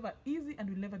is never easy and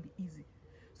will never be easy.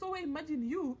 So imagine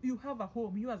you have a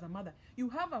home, you as a mother, you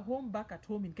have a home back at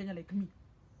home in Kenya like me.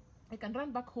 I can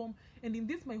run back home, and in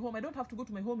this my home, I don't have to go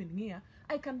to my home in Ngea.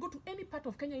 I can go to any part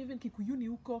of Kenya, even Kikuyuni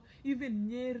huko, even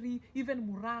Nyeri, even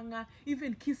Muranga,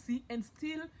 even Kisii, and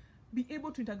still be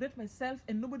able to integrate myself,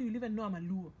 and nobody will even know I'm a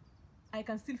Luo. I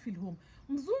can still feel home.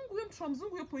 Mzungu, mtu wa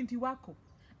mzungu yo pointi wako,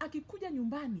 akikuja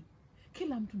nyumbani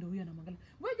kila mtu ndio huyo anamwangalia.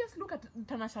 We just look at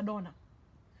Tanasha Donna,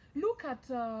 look at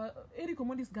Eric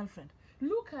Omondi's girlfriend,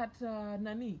 look at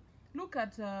look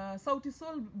at Sauti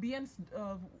Sol Bien's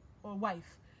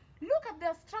wife. Look at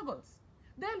their struggles.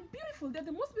 They're beautiful. They're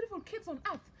the most beautiful kids on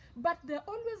earth, but they're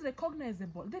always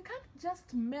recognizable. They can't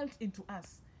just melt into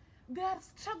us. They are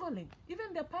struggling.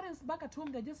 Even their parents back at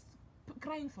home, they're just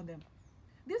crying for them.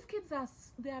 These kids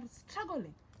they are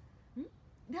struggling.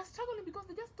 They are struggling because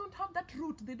they just don't have that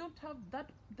root. They don't have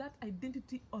that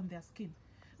identity on their skin.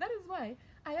 That is why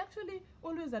I actually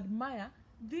always admire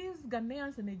these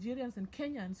Ghanaians and Nigerians and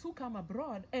Kenyans who come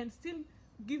abroad and still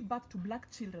give birth to black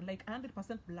children, like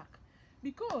 100% black.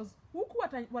 Because huku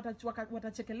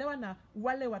watachekelewa na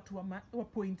wale watu wa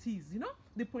pointees, you know,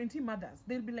 the pointee mothers.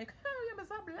 They'll be like, we are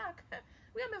so black.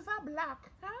 We are so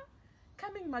black. Huh?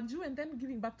 Coming Maju and then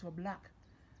giving back to a black.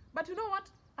 But you know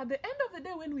what? At the end of the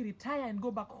day, when we retire and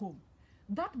go back home,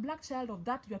 that black child of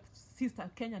that your sister,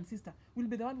 Kenyan sister, will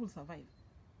be the one who will survive.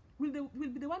 Will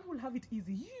be the one who will have it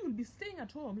easy. You will be staying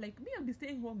at home, like me, I'll be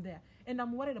staying home there. And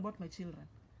I'm worried about my children.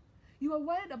 You are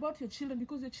worried about your children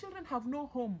because your children have no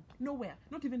home, nowhere,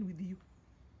 not even with you.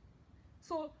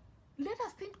 So let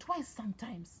us think twice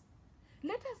sometimes.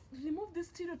 Let us remove this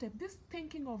stereotype, this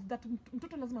thinking of that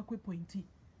mtoto lazima kuwe pointy.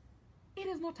 It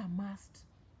is not a must.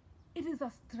 It is a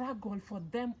struggle for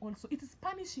them also. It is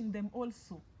punishing them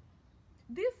also.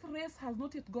 This race has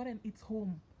not yet gotten its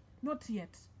home. Not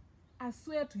yet. I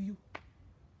swear to you.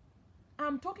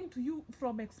 I'm talking to you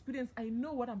from experience. I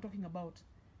know what I'm talking about.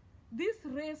 This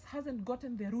race hasn't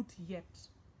gotten their root yet.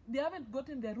 They haven't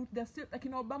gotten their root. They're still, like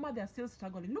in Obama, they're still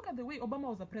struggling. Look at the way Obama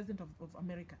was the president of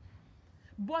America.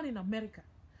 Born in America.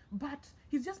 But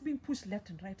he's just being pushed left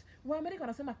and right. Wa America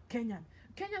wanasema Kenyan.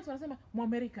 Kenyans wanasema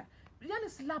America. Yani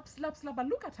slap. But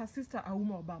look at her sister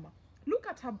Auma Obama. Look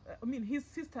at her, his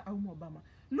sister Auma Obama.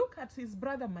 Look at his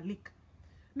brother Malik.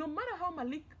 No matter how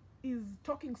Malik is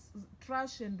talking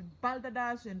trash and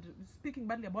balderdash and speaking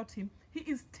badly about him, he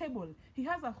is stable. He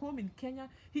has a home in Kenya.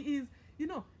 He is,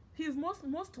 he is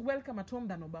most welcome at home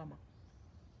than Obama.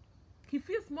 He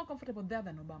feels more comfortable there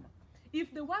than Obama.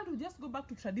 If the world would just go back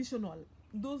to traditional,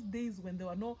 those days when there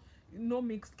were no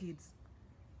mixed kids,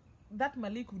 that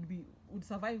Malik would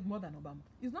survive more than Obama.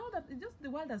 It's now that the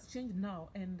world has changed now,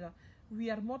 and we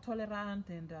are more tolerant,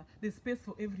 and there's space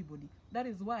for everybody. That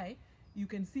is why you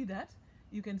can see that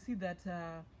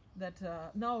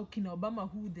now Kina Obama,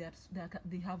 who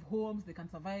they have homes, they can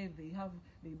survive,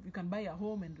 you can buy a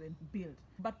home and build.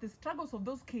 But the struggles of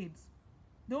those kids,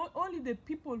 only the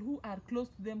people who are close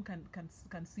to them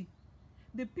can see.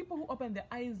 The people who open their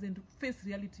eyes and face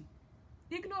reality.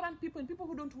 Ignorant people and people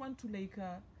who don't want to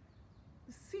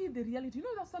see the reality. You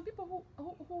know, there are some people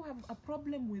who have a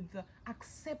problem with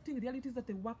accepting realities, that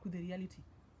they work with the reality.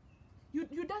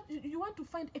 You want to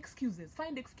find excuses,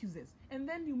 and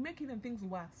then you make even things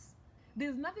worse.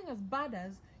 There's nothing as bad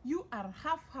as you are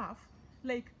half,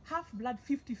 like half blood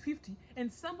 50-50,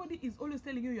 and somebody is always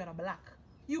telling you you're a black.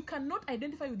 You cannot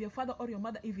identify with your father or your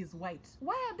mother if he's white.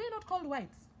 Why are they not called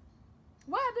whites?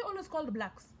 Why are they always called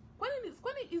blacks?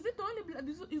 Is it the only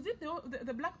is it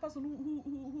the black person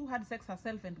who had sex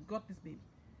herself and got this baby?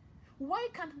 Why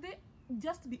can't they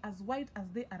just be as white as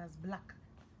they are as black?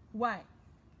 Why?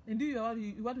 And you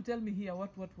want to tell me here what?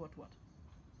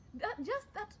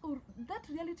 That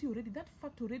reality already, that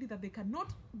fact already, that they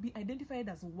cannot be identified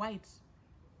as white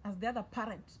as the other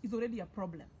parent is already a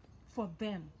problem for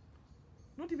them.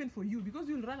 Not even for you, because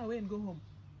you'll run away and go home.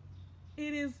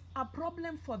 It is a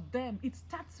problem for them. It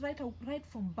starts right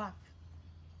from birth.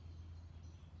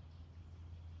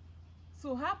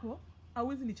 So hapo,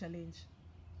 hawezi ni challenge.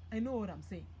 I know what I'm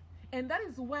saying. And that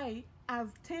is why, as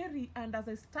Terry and as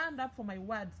I stand up for my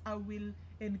words, I will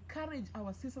encourage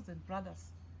our sisters and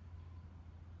brothers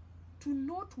to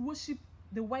not worship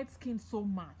the white skin so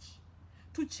much,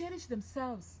 to cherish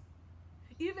themselves.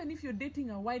 Even if you're dating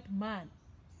a white man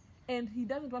and he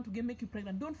doesn't want to make you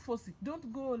pregnant, don't force it.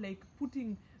 Don't go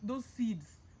putting those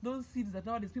seeds that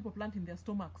nowadays people plant in their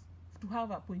stomachs to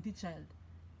have a pointy child.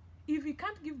 If he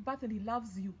can't give birth and he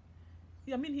loves you,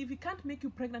 if he can't make you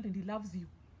pregnant and he loves you,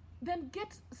 then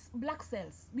get black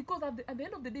cells. Because at the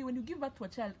end of the day, when you give birth to a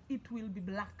child, it will be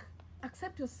black.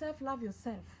 Accept yourself, love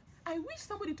yourself. I wish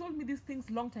somebody told me these things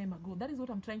long time ago. That is what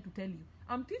I'm trying to tell you.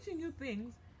 I'm teaching you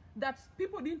things that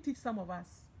people didn't teach some of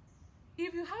us.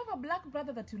 If you have a black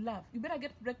brother that you love, you better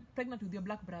get pregnant with your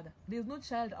black brother. There's no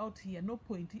child out here, no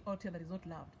pointy out here that is not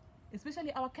loved.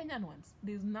 Especially our Kenyan ones.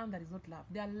 There's none that is not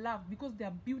loved. They are loved because they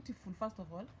are beautiful, first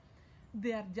of all.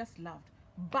 They are just loved.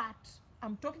 But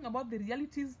I'm talking about the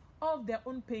realities of their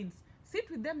own pains. Sit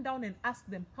with them down and ask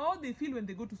them how they feel when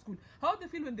they go to school, how they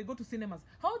feel when they go to cinemas,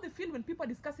 how they feel when people are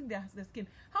discussing their skin,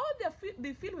 how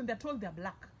they feel when they're told they're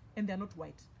black and they're not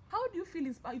white. How do you feel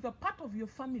if a part of your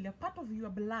family, a part of your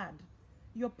blood,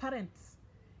 your parents,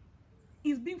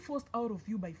 is being forced out of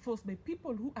you by force, by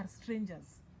people who are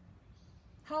strangers?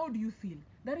 How do you feel?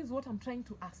 That is what I'm trying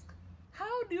to ask.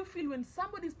 How do you feel when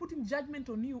somebody is putting judgment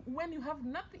on you, when you have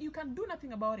nothing, you can do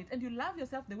nothing about it, and you love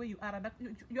yourself the way you are, and that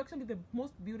you're actually the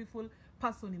most beautiful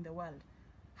person in the world?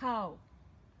 How?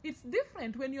 It's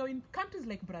different when you're in countries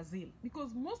like Brazil,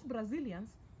 because most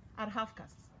Brazilians are half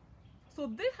castes. So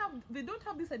they don't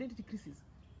have this identity crisis.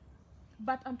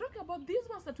 But I'm talking about these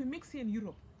ones that we mix here in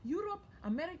Europe,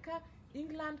 America,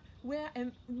 England,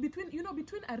 and between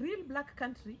a real black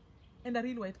country and a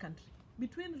real white country,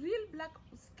 between real black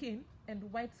skin and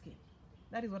white skin.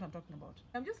 That is what I'm talking about.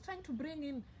 I'm just trying to bring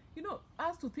in,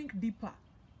 us to think deeper,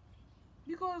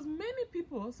 because many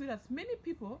people,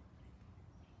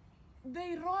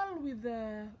 they roll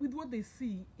with what they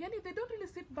see. Yani, they don't really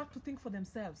sit back to think for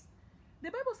themselves. The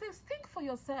Bible says, think for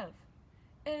yourself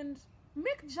and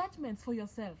make judgments for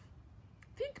yourself.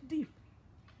 Think deep.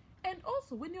 And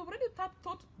also, when you've already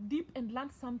thought deep and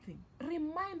learned something,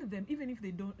 remind them, even if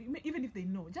they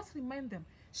know, just remind them.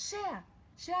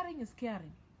 Sharing is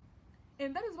caring.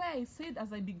 And that is why I said,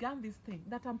 as I began this thing,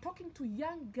 that I'm talking to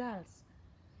young girls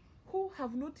who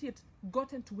have not yet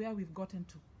gotten to where we've gotten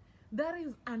to. There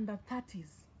is under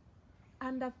 30s,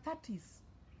 under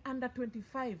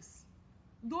 25s,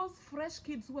 those fresh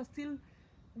kids who are still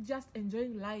just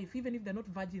enjoying life, even if they're not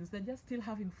virgins, they're just still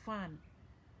having fun.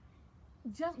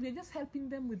 We're just helping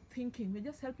them with thinking. We're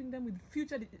just helping them with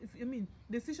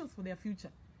decisions for their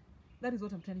future. That is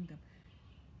what I'm telling them.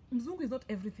 Mzungu is not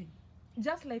everything.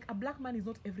 Just like a black man is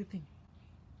not everything.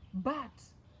 But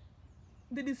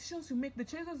the decisions you make, the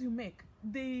choices you make,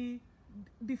 they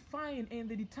define and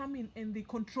they determine and they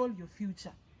control your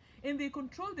future. And they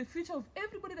control the future of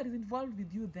everybody that is involved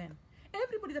with you then.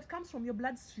 Everybody that comes from your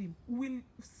bloodstream will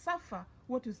suffer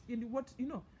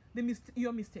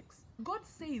your mistakes. God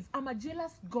says, I'm a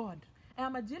jealous God. I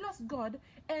am a jealous God,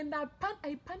 and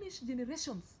I punish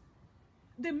generations.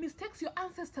 The mistakes your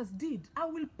ancestors did, I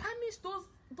will punish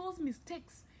those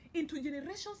mistakes into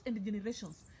generations and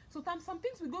generations. So some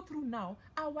things we go through now,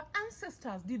 our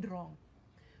ancestors did wrong.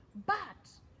 But,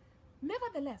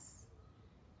 nevertheless,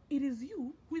 it is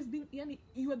you who is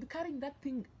you are carrying that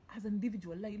thing as an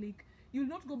individual. Like you'll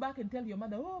not go back and tell your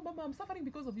mother, oh, Mama, I'm suffering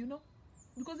because of you, no.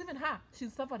 Because even her,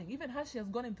 she's suffering. Even her, she has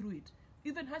gone through it.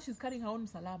 Even her, she's carrying her own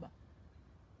salaba.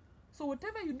 So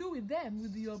whatever you do with them,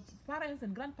 with your parents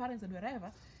and grandparents and wherever,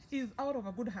 is out of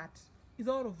a good heart. Is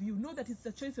out of you. Know that it's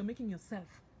a choice you're making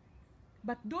yourself.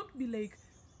 But don't be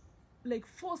like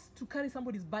forced to carry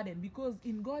somebody's burden, because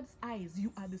in God's eyes,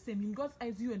 you are the same. In God's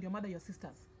eyes, you and your mother, your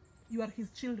sisters, you are his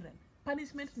children.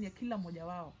 Punishment ni ya kila mmoja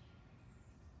wao.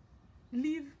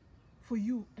 Live for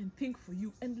you and think for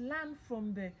you and learn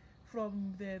from the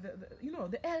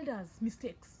elders'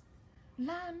 mistakes.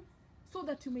 Learn so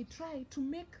that you may try to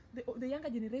make the younger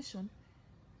generation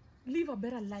live a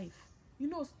better life.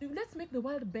 Let's make the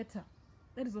world better.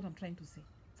 That is what I'm trying to say.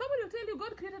 Somebody will tell you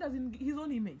God created us in his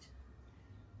own image.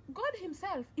 God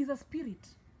himself is a spirit.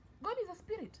 God is a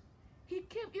spirit.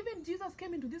 Even Jesus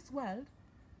came into this world.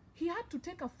 He had to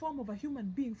take a form of a human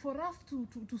being for us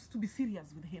to be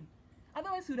serious with him.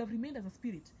 Otherwise, he would have remained as a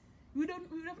spirit. We would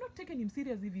have not taken him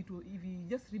serious if he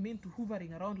just remained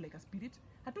hovering around like a spirit.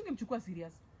 Hatungemchukua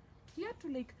serious. He had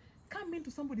to come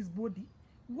into somebody's body,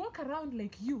 walk around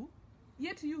like you.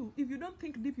 Yet you, if you don't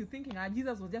think deep, you're thinking,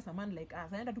 Jesus was just a man like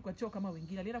us.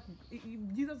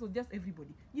 Jesus was just everybody.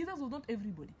 Jesus was not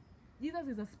everybody. Jesus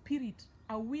is a spirit,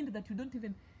 a wind that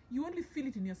you only feel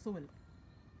it in your soul.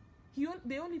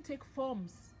 They only take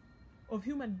forms of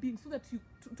human beings so that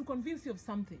to convince you of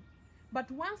something. But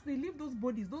once they leave those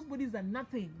bodies are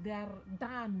nothing. They are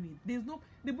done with.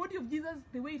 The body of Jesus,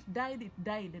 the way it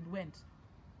died and went.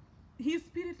 His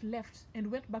spirit left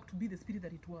and went back to be the spirit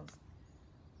that it was.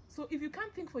 So if you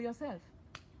can't think for yourself,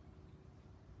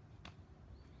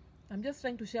 I'm just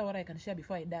trying to share what I can share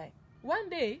before I die. One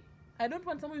day, I don't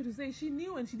want somebody to say she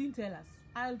knew and she didn't tell us.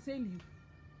 I'll tell you.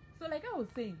 So like I was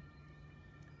saying,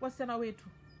 wasichana wetu,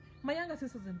 my younger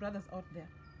sisters and brothers out there,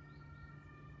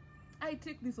 I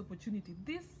take this opportunity,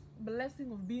 this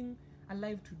blessing of being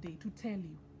alive today, to tell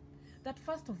you that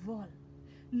first of all,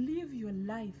 live your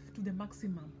life to the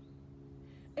maximum.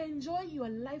 Enjoy your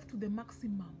life to the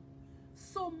maximum.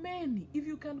 So many, if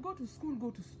you can go to school, go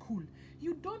to school.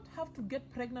 You don't have to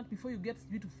get pregnant before you get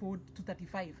to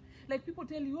 35. Like people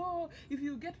tell you, oh, if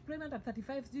you get pregnant at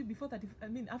 35,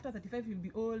 after 35 you'll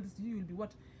be old, you'll be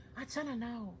what? Achana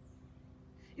now.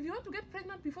 not to get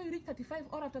pregnant before you reach 35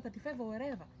 or after 35 or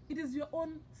wherever. It is your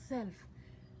own self.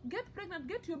 Get pregnant,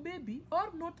 get your baby, or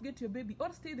not get your baby,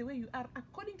 or stay the way you are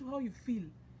according to how you feel.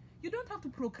 You don't have to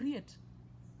procreate.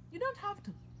 You don't have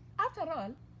to. After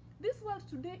all, this world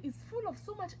today is full of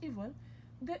so much evil.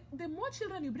 The more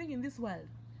children you bring in this world,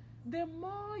 the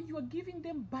more you are giving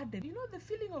them burden. You know the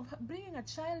feeling of bringing a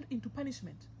child into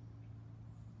punishment?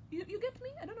 You get me?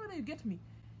 I don't know whether you get me.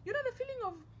 You know the feeling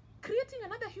of creating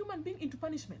another human being into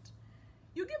punishment.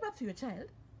 You give birth to your child.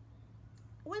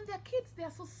 When they're kids, they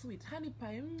are so sweet. Honey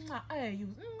pie,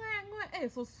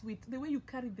 so sweet. The way you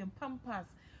carry them, pampers,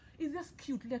 is just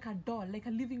cute, like a doll, like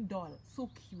a living doll. So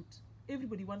cute.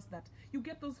 Everybody wants that. You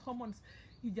get those hormones,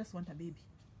 you just want a baby.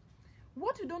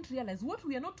 What you don't realize, what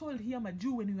we are not told here,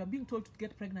 Maju, when we are being told to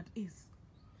get pregnant is,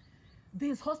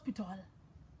 there's hospital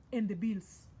and the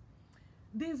bills.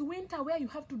 There's winter where you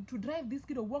have to drive this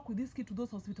kid or walk with this kid to those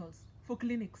hospitals for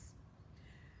clinics.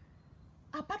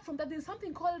 Apart from that, there's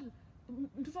something called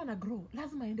mtoto anagrow,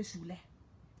 lazima aende shule,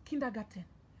 kindergarten,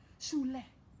 shule.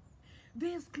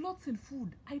 There's clothes and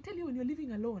food. I tell you, when you're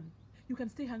living alone, you can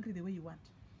stay hungry the way you want.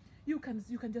 You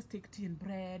can just take tea and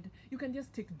bread. You can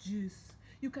just take juice.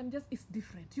 You can just, it's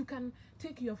different. You can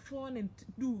take your phone and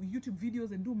do YouTube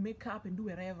videos and do makeup and do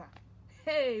wherever.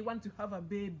 Hey, want to have a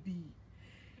baby.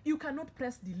 You cannot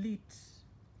press delete.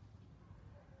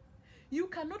 You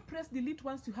cannot press delete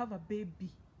once you have a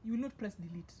baby. You will not press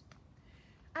delete.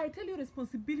 I tell you,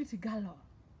 responsibility, galore.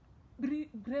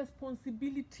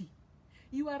 Responsibility.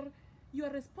 You are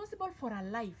responsible for a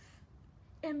life.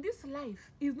 And this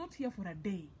life is not here for a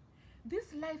day.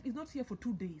 This life is not here for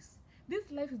 2 days. This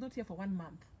life is not here for 1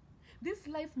 month. This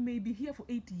life may be here for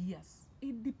 80 years.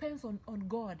 It depends on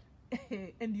God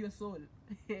and your soul.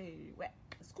 Well,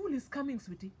 school is coming,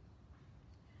 sweetie.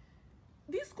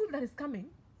 This school that is coming,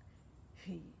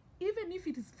 even if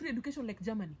it is free education like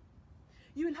Germany,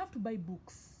 you will have to buy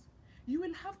books. You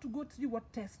will have to go to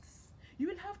what tests. You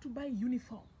will have to buy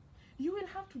uniform. You will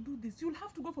have to do this. You will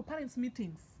have to go for parents'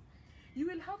 meetings. You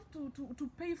will have to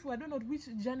pay for, I don't know which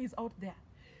journeys out there.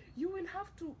 You will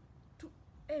have to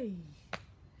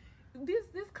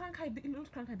this krankheit,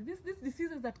 not krankheit, these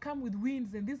diseases that come with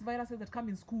winds and these viruses that come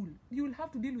in school, you will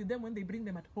have to deal with them when they bring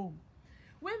them at home.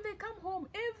 When they come home,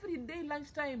 every day,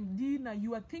 lunchtime, dinner,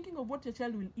 you are thinking of what your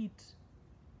child will eat.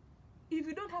 If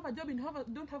you don't have a job and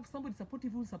don't have somebody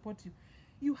supportive who will support you,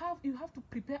 you have to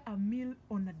prepare a meal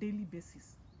on a daily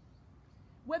basis.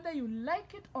 Whether you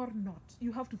like it or not,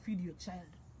 you have to feed your child.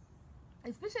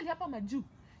 Especially hapa Maju.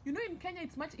 You know, in Kenya,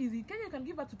 it's much easier. In Kenya, you can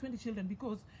give birth to 20 children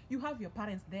because you have your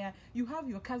parents there. You have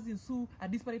your cousins who are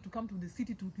desperate to come to the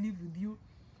city to live with you.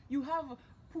 You have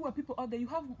poor people out there. You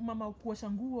have mama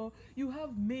kuoshanguo. You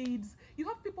have maids. You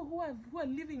have people who are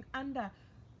living under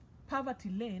poverty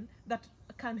lane that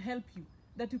can help you.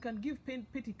 That you can give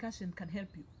petty cash and can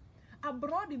help you.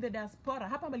 Abroad in the diaspora,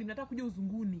 hapa mbali mnataka kuja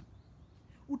uzunguni.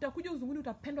 Utakuja uzunguni,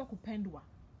 utapendwa kupendwa.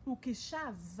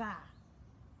 Ukishazaa,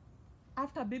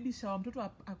 after baby shower, mtoto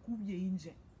akuje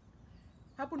nje.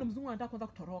 Hapo ndo mzungu anataka kwanza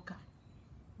kutoroka.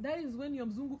 That is when your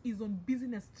mzungu is on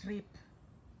business trip.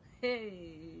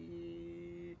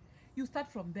 Hey, you start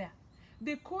from there.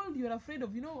 The cold, you're afraid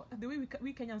of, you know, the way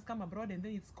we Kenyans come abroad and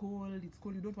then it's cold,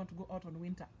 you don't want to go out on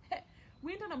winter. Hey,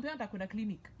 winter na mtoto atakwenda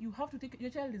clinic. You have to take,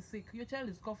 your child is sick, your child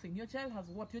is coughing, your child has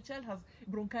what? Your child has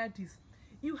bronchitis.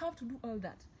 You have to do all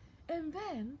that. And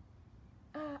then,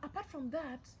 apart from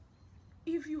that,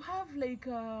 if you have like,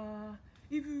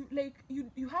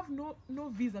 you have no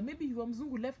visa, maybe your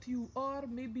mzungu left you, or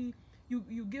maybe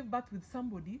you gave birth with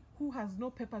somebody who has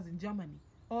no papers in Germany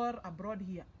or abroad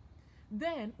here,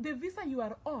 then the visa you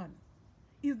are on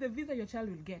is the visa your child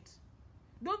will get.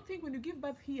 Don't think when you give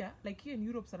birth here, like here in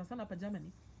Europe, sana sana pa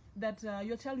Germany, that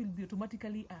your child will be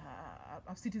automatically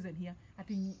a citizen here.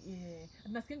 Ati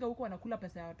nasikianga huko wanakula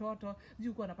pesa ya watoto,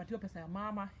 huko wanapatiwa pesa ya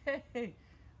mama. Hey,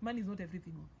 money is not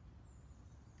everything.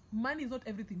 Money is not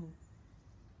everything.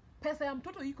 Pesa ya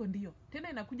mtoto iko ndio. Tena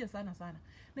inakuja sana sana.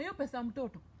 Na hiyo pesa ya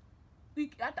mtoto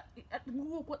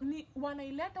ni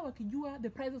wanaileta wakijua the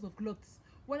prices of clothes.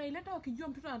 Wanaileta wakijua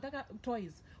mtoto anataka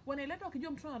toys. Wanaileta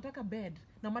wakijua mtoto anataka bed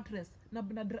na mattress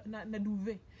na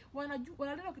duvet.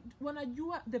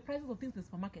 Wanajua the prices of things in the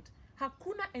supermarket.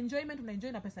 Hakuna enjoyment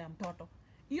unaenjoy na pesa ya mtoto.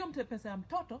 Hiyo pesa ya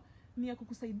mtoto ni ya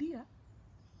kukusaidia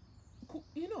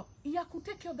ya ku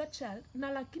take care of that child,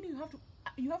 na lakini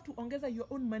you have to ongeza your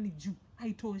own money juu.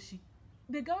 Haitoshi.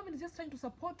 The government is just trying to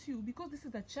support you because this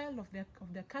is a child of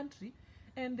their country,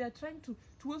 and they are trying to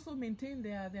also maintain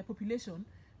their population,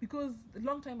 because a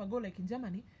long time ago, like in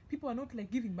Germany, people are not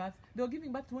like giving birth. They were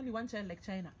giving birth to only one child, like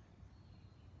China.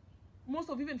 Most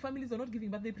of even families are not giving,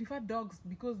 but they prefer dogs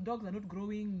because dogs are not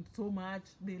growing so much.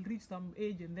 They'll reach some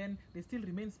age and then they still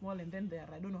remain small, and then they are,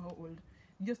 I don't know how old.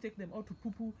 You just take them out to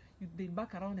poo-poo, they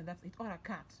back around and that's it. Or a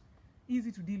cat,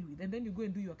 easy to deal with, and then you go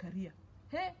and do your career.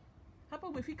 Hey, hapa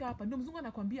umefika hapa, ndo mzungu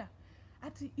anakwambia.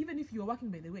 Even if you're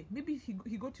working, by the way, maybe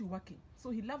he got you working,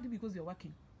 so he loved you because you're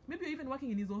working. Maybe you're even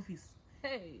working in his office.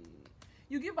 Hey,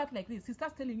 you give birth like this, he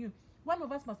starts telling you, one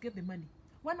of us must get the money,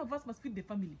 one of us must feed the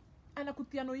family.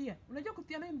 Anakutianoia. Unajua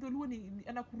kutianoia mdhuluo ni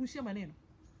anakurushia maneno.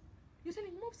 You're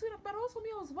telling Mom, sweetheart, but also me,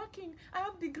 I was working. I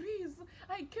have degrees.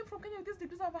 I came from Kenya with these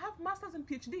degrees. I have masters and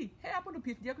PhD. Hey, hapo ndo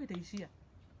PhD yako itaishia.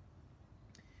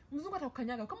 Mzungu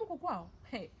atakukanyaga kama uko kwao.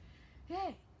 Hey,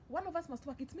 one of us must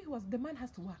work. It's me who was, the man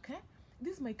has to work.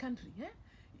 This is my country.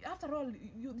 After all,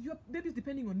 your baby is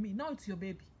depending on me. Now it's your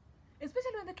baby.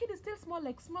 Especially when the kid is still small,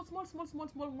 like small,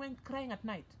 when crying at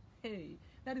night. Hey,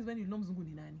 that is when you know mzungu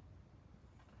ni nani.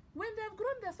 When they have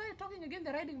grown, they started talking again,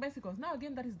 they're riding bicycles. Now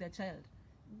again, that is their child.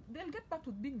 They'll get back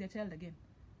to being their child again.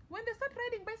 When they start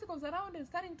riding bicycles around and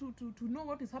starting to know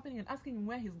what is happening and asking him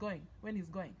where he's going, when he's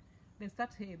going, they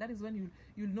start, hey, that is when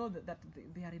you'll know that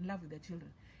they are in love with their children.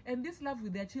 And this love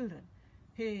with their children,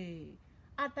 hey,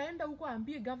 ataenda huko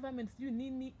ambie governments you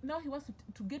nini. Now he wants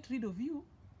to get rid of you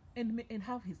and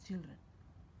have his children.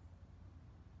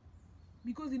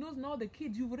 Because he knows now the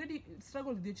kids, you've already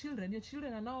struggled with your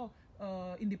children are now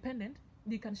independent.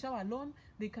 They can shower alone,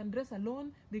 they can dress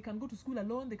alone, they can go to school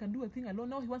alone, they can do a thing alone.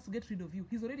 Now he wants to get rid of you.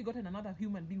 He's already gotten another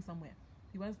human being somewhere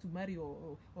he wants to marry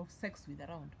or sex with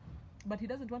around. But he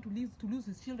doesn't want to lose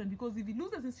his children, because if he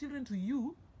loses his children to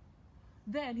you,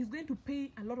 then he's going to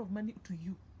pay a lot of money to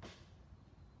you,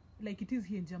 like it is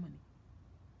here in Germany.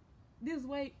 This is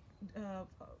why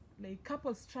like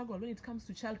couples struggle when it comes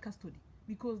to child custody,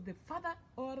 because the father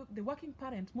or the working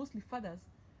parent, mostly fathers,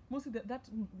 mostly that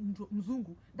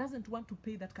mzungu doesn't want to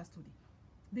pay that custody.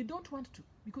 They don't want to,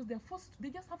 because they're forced. They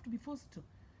just have to be forced to.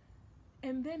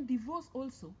 And then divorce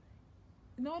also.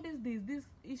 Nowadays there's this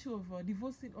issue of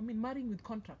marrying with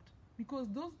contract, because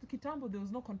those kitambo there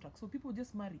was no contract, so people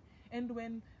just marry. And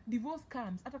when divorce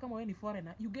comes, hata kama wewe ni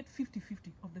foreigner, you get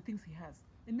 50-50 of the things he has.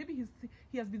 And maybe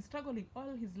he has been struggling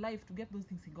all his life to get those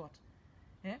things he got.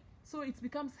 So it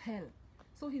becomes hell.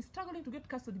 So he's struggling to get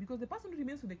custody, because the person who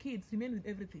remains with the kids remain with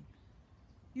everything.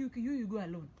 You go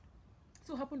alone.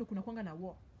 So hapo ndo kuna kwanga na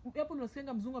war. Hapo ndo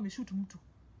nasikia mzungu ameshoot mtu.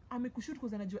 Amekushoot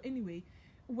because anajua anyway,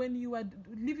 when you are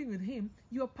living with him,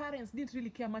 your parents didn't really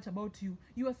care much about you.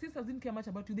 Your sisters didn't care much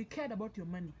about you. They cared about your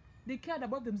money. They cared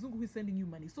about the mzungu who is sending you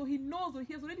money. So he knows, or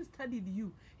he has already studied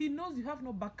you. He knows you have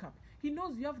no backup. He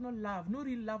knows you have no love, no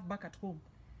real love back at home.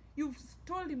 You've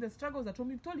told him the struggles at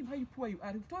home. You've told him how poor you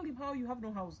are. You've told him how you have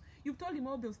no house. You've told him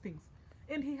all those things.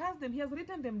 And he has them. He has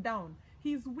written them down.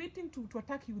 He's waiting to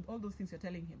attack you with all those things you're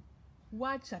telling him.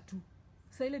 Wacha tu.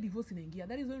 Sa ile divorce inaingia.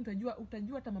 That is when utajua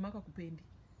hata mamaka kupendi.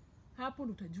 Hapo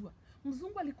ndo utajua.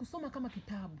 Mzungu alikusoma kama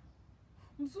kitabu.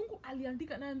 Mzungu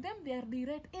aliandika, and then they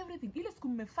write everything. Ile siku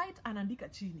mmefight anaandika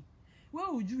chini. Wewe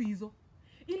hujui hizo.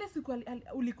 Ile siku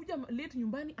ulikuja late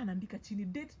nyumbani anaandika chini,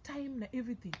 date, time na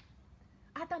everything.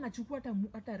 Hata anachukua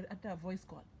hata voice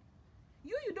call.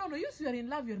 You don't know. You are in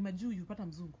love, you are majuu, you pata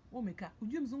mzungu. Umeka.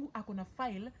 Ujue mzungu ako na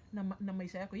file na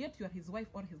maisha yako, yet you are his wife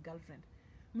or his girlfriend.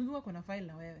 Mzungu ako na file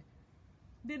na wewe.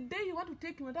 The day you want to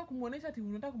take, unataka kumuonesha ati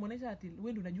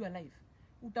wewe ndio unajua life,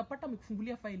 utapata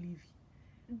amekufungulia file hivi.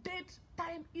 Date,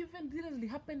 time, even seriously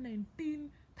happened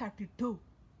 1932.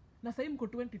 Na sasa mko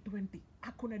 2020.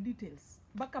 Akona details.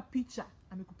 Baka picha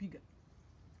amekupiga.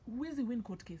 Huwezi win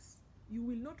court case. You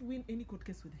will not win any court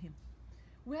case with him.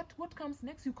 What comes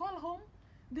next? You call home,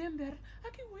 then they're,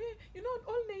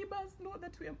 all neighbors know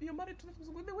that you're married to that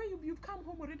mzungu. The way you've come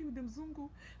home already with the mzungu.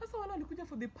 Sasa wale walikuja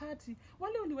for the party,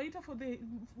 wale uliwaita for the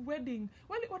wedding,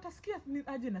 wale watasikia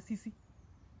aje na sisi.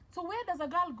 So where does a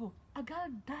girl go? A girl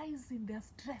dies in their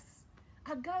stress.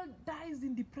 A girl dies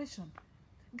in depression.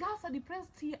 Girls are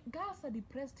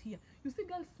depressed here. You see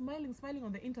girls smiling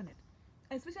on the internet.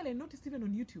 Especially I noticed even on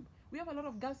YouTube. We have a lot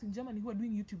of girls in Germany who are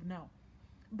doing YouTube now.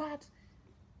 But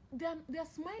they're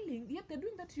smiling, yet they're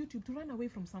doing that YouTube to run away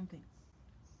from something.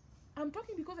 I'm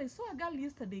talking because I saw a girl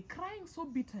yesterday crying so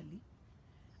bitterly.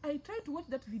 I tried to watch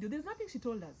that video. There's nothing she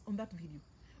told us on that video.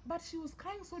 But she was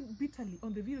crying so bitterly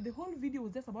on the video. The whole video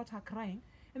was just about her crying.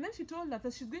 And then she told us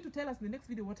that she's going to tell us in the next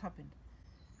video what happened.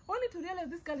 Only to realize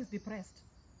this girl is depressed.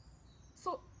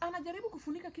 So, anajaribu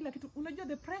kufunika kila kitu. Unajua,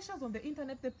 the pressures on the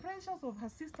internet, the pressures of her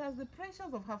sisters, the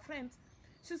pressures of her friends.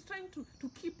 She's trying to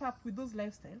keep up with those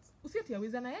lifestyles. Usiati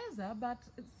yaweza naeza, but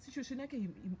situation yake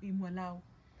imwalao.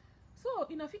 So,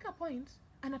 inafika point,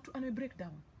 ame break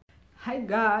down. Hi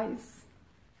guys.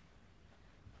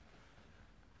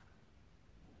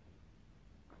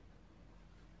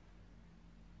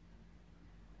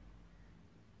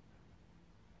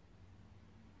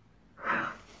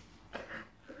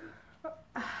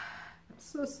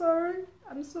 so sorry.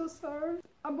 I'm so sorry.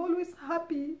 I'm always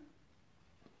happy.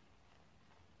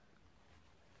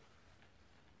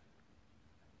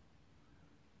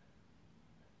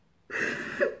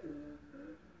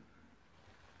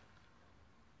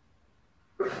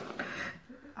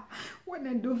 When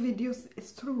I do videos,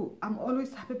 it's true. I'm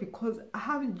always happy because I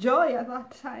have joy at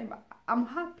that time. I'm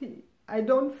happy. I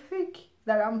don't fake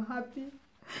that I'm happy.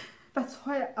 That's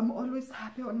why I'm always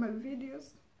happy on my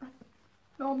videos.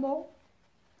 Normal.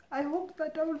 I hope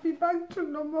that I will be back to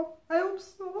normal. I hope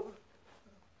so.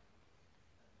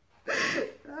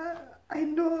 I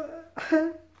know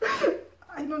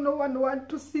no one wants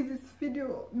to see this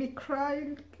video, me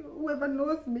crying. Whoever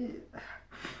knows me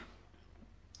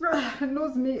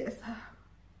as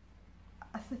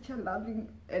such a loving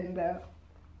and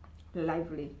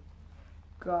lively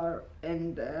girl,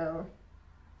 and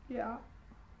yeah,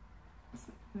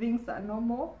 things are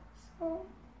normal, so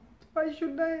why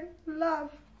should I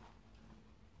laugh?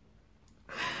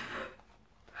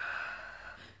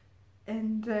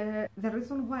 And the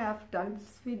reason why I've done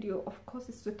this video, of course,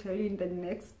 is to tell you in the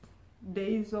next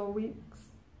days or weeks,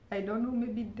 I don't know,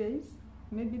 maybe days,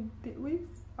 maybe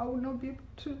weeks, I will not be able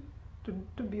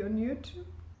to be on YouTube.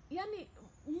 Yani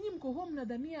nyinyi mko home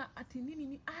nadhania ati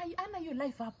nini ana hiyo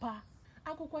life hapa.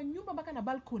 Ako kwa nyumba mpaka na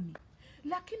balcony.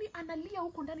 Lakini analia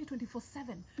huko ndani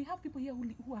 24/7. We have people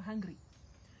here who are hungry.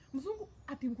 Mzungu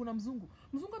ati kuna mzungu.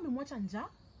 Mzungu amemwacha njaa.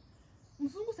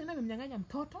 Mzungu sasa amemnyang'anya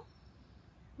mtoto.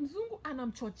 Mzungu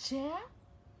anamchochea.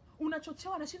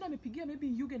 Unachochewa, anashinda amepigia maybe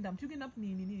Jugendamt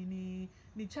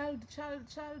ni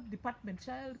child department,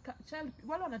 child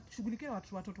wale wanashughulikia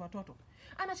watoto.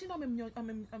 Anashinda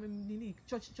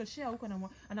chochea huko,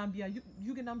 anaambia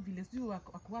Jugendamt vile sijui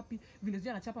ako wapi, vile sijui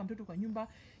anachapa mtoto kwa nyumba,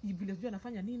 vile sijui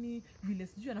anafanya nini, vile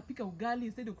sijui anapika ugali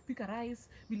instead of kupika rice,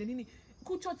 vile nini,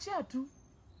 kuchochea tu.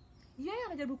 Yeye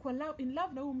anajaribu kuwa in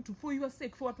love na huyu mtu for your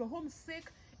sake, for your home sake,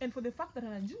 and for the fact that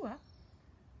anajua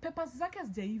papers zake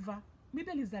hazijaiva.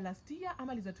 Maybe aliza last year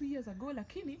ama aliza 2 years ago,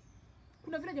 lakini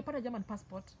kuna vile hajapata German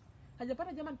passport.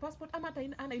 Hajapata German passport ama hata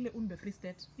ana ile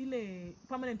unbefristet, ile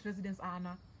permanent residence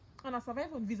ana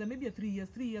survive on visa maybe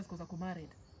 3 years cause ako married.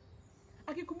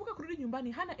 Akikumbuka kurudi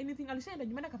nyumbani hana anything. Alishaenda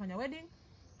nyumbani akafanya wedding,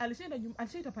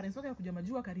 alishaita parents wake kuja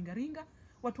majua karinga.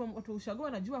 Watu ushago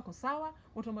wanajua ako sawa,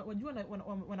 watu wajua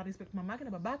wana respect mamake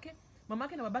na babake.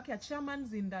 Mamake na babake are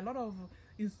chairmans in a lot of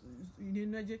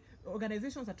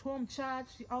organizations at home,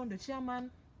 church, au ndo chairman,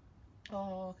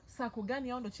 sako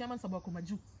gani au ndo chairman sababu ako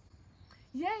majuu.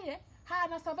 Yeye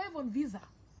hana survive on visa.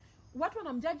 Watu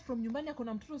wanamjudge from nyumbani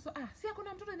akona mtoto, so si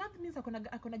akona mtoto, that means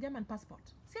akona German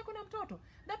passport. Si akona mtoto,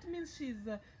 that means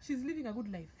she's living a good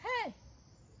life. Hey,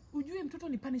 ujue mtoto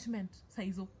ni punishment saa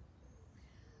hizo.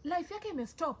 Life yake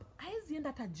imestop. Haizi enda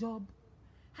hata job.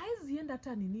 Haizi enda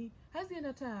hata nini. Haizi enda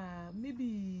hata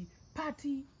maybe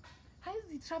party.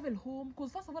 Haizi travel home.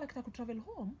 Because first of all, akitaka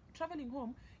traveling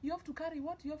home, you have to carry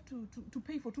what? You have to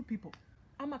pay for 2 people.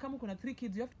 Ama kama kuna 3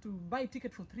 kids, you have to buy a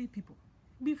ticket for 3 people.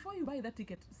 Before you buy that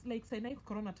ticket, like say like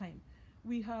corona time,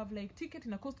 we have like ticket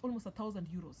ina cost almost 1,000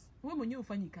 euros. Wewe mwenyewe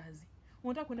ufanyi kazi.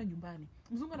 Unataka kwenda nyumbani.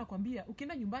 Mzungu anakuambia,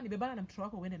 ukienda nyumbani bebana na mtoto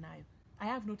wako uende nayo. I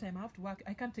have no time, I have to work,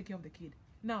 I can't take care of the kid.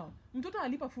 Now, mtoto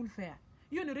alipa full fare.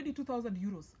 Hiyo ni already 2,000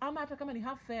 euros. Ama hata kama ni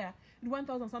half fare, ni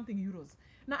 1,000 something euros.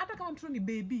 Na hata kama mtoto ni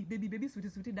baby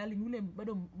sweetie darling, ule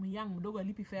bado young mdogo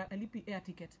alipi air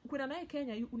ticket. Kwenda naye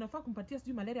Kenya, unafaa kumpatia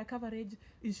sijui malaria coverage,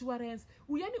 insurance.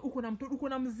 Yaani uko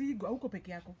na mzigo, au uko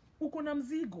peke yako. Uko na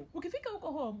mzigo. Ukifika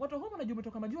huko home, watu home wanajua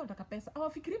umetoka majua wanataka pesa.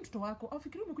 Hawafikiri mtoto wako,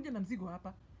 hawafikiri umekuja na mzigo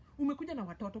hapa. Umekuja na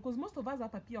watoto, because most of us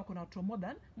hapa pia wako na watoto more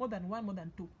than 1, more than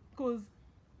 2. Because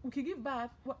ukigive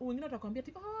birth, wengine watakwambia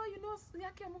ati you know,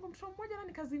 yake Mungu mtoto mmoja na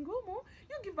ni kazi ngumu.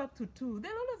 You give birth to 2,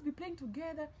 they'll always be playing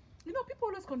together. You know, people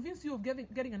always convince you of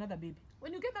getting another baby.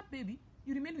 When you get that baby,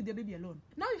 you remain with your baby alone.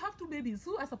 Now you have 2 babies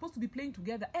who are supposed to be playing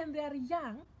together, and they are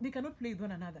young. They cannot play with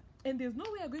one another, and there's no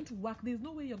way you're going to work. There's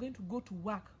no way you're going to go to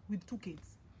work with 2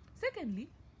 kids. Secondly,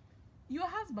 your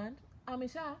husband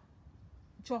amesha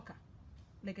choka,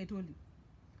 like I told you.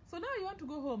 So now you want to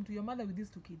go home to your mother with these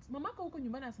 2 kids. Mamako huko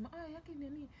nyumbani anasema, yake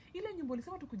nini? Ile nyumba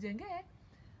ulisema tukujengee,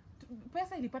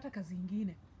 pesa ilipata kazi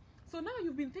nyingine. So now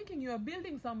you've been thinking you are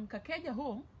building some kakeja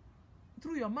home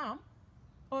through your mom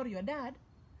or your dad.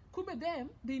 Kumbe them,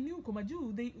 they knew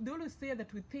komaju. They always say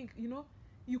that we think, you know,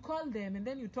 you call them and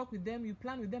then you talk with them, you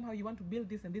plan with them how you want to build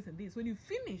this and this and this. When you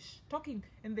finish talking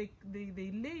and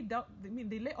they lay down,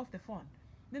 they lay off the phone.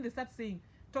 Then they start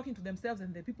talking to themselves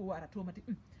and the people who are at home.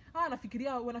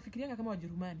 Wanafikiria kama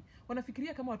Wajerumani.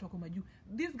 Wanafikiria kama watu wako majuu.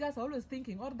 These guys are always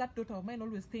thinking, or that daughter of mine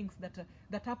always thinks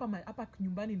that hapa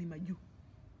nyumbani ni majuu.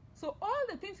 So all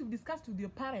the things you've discussed with your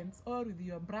parents or with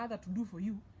your brother to do for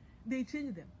you, they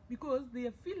change them because they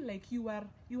feel like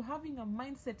you're having a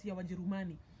mindset ya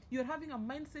Wajerumani. You're having a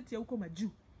mindset ya uko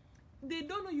maju. They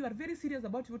don't know you are very serious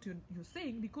about what you're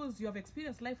saying because you have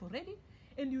experienced life already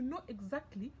and you know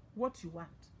exactly what you want.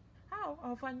 How?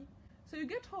 Hawafanyi. So you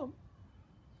get home,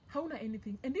 hauna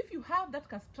anything. And if you have that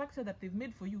structure that they've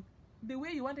made for you, the way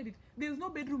you wanted it, there's no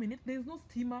bedroom in it, there's no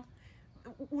steamer,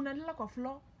 unalala kwa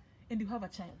floor, and you have a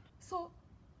child. So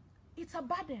it's a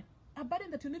burden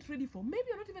that you're not ready for. Maybe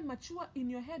you're not even mature in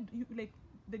your head. You, like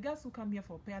the girls who come here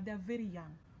for pair, they're very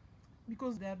young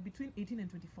because they're between 18 and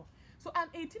 24. So an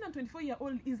 18 and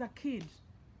 24-year-old is a kid.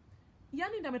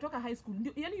 Yani ndametoka high school,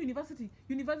 yani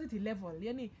university level,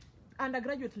 yani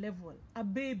undergraduate level, a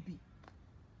baby.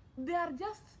 They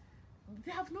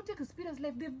have not experienced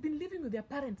life. They've been living with their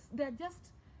parents. They're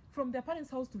just from their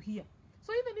parents' house to here.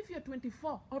 So even if you're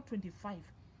 24 or 25,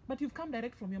 but you've come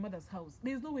direct from your mother's house,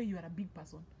 there's no way you are a big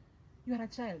person. You are a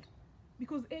child.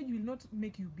 Because age will not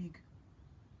make you big.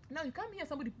 Now you come here,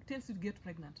 somebody tells you to get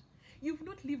pregnant. You've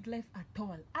not lived life at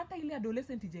all. Hata ile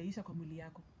adolescent ijaisha kwa mwili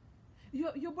yako.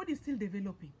 Your body is still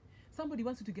developing. Somebody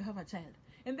wants you to have a child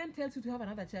and then tells you to have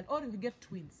another child or you get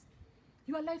twins.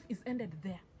 Your life is ended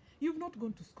there. You've not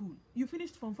gone to school. You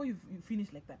finished from 4, you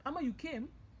finished like that. Ama you came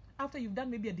after you've done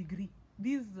maybe a degree.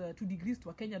 These 2 degrees to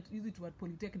a Kenya, use it to a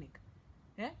polytechnic.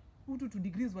 Eh? 2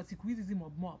 degrees was siku hizi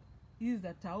mob. Is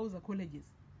the towers or colleges.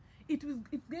 It's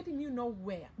getting you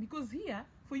nowhere. Because here,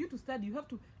 for you to study, you have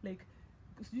to like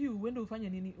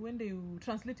when do you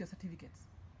translate your certificates.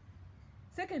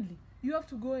 Secondly, you have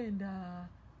to go and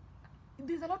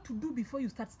there's a lot to do before you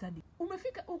start studying.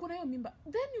 Umefika uko na hiyo mimba,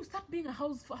 then you start being a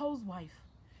housewife.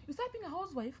 You start being a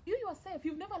housewife, you yourself,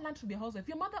 you've never learned to be a housewife.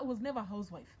 Your mother was never a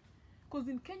housewife. Because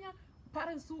in Kenya,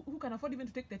 parents who can afford even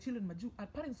to take their children maju are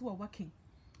parents who are working.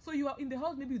 So you are in the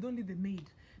house, maybe you don't need the maid.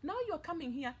 Now you are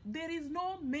coming here, there is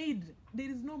no maid. There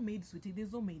is no maid, sweetie,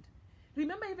 there's no maid.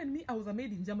 Remember even me, I was a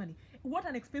maid in Germany. What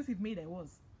an expensive maid I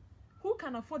was. Who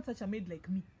can afford such a maid like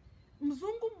me?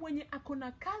 Mzungu mwenye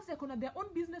akona kazi, akona their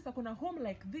own business, akona home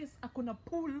like this, akona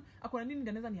pool, akona nini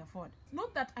ganeza ni afford.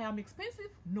 Not that I am expensive,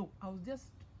 no, I was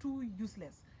just too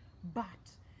useless.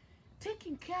 But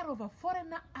taking care of a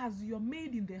foreigner as your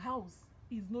maid in the house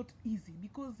is not easy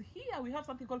because here we have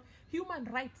something called human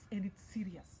rights and it's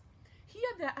serious.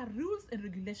 Here there are rules and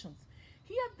regulations.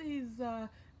 Here there is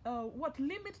what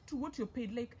limit to what you're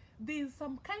paid. Like there is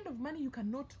some kind of money you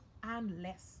cannot earn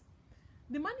less.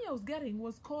 The money I was getting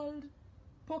was called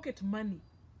pocket money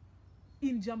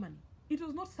in Germany. It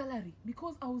was not salary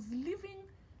because I was living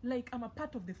like I'm a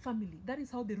part of the family. That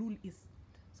is how the rule is.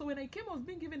 So when I came, I was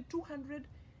being given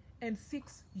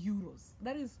 206 euros.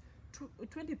 That is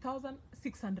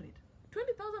 20,600.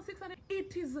 20,600,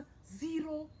 it is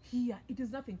zero here. It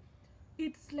is nothing.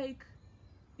 It's like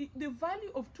the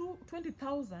value of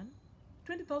 20,000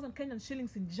 Kenyan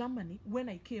shillings in Germany when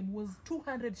I came was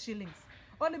 200 shillings.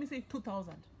 Or let me say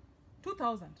 2,000.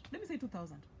 2,000. Let me say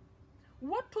 2,000.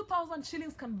 What 2,000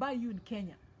 shillings can buy you in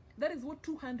Kenya? That is what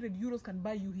 200 euros can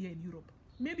buy you here in Europe.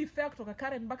 Maybe fare kutoka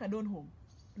Karen mpaka Don home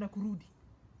na kurudi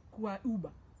kwa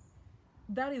Uber.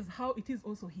 That is how it is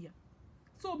also here.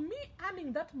 So me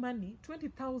earning that money,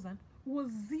 20,000, was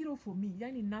zero for me.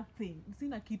 Yani nothing.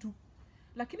 Sina kitu.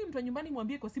 Lakini mtu wa nyumbani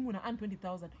mwambie kwa simu una earn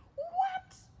 20,000.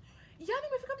 What? Yani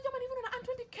umefika mtu jamani una earn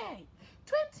 20k.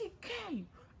 20k.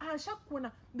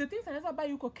 Ashakuona the things anaweza buy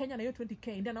yuko Kenya na hiyo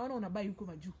 20k ndio anaona una buy yuko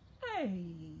maju.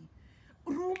 Hey.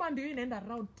 Ruma ndio inaenda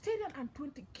around 10 and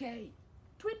 20k.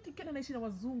 20k na naishi na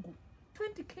wazungu.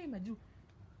 20k maju.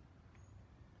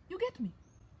 You get me?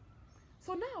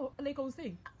 So now, like I was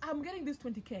saying, I'm getting this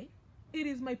 20k. It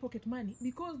is my pocket money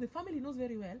because the family knows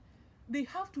very well. They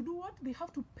have to do what? They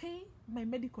have to pay my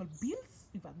medical bills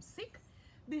if I'm sick.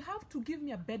 They have to give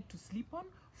me a bed to sleep on,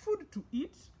 food to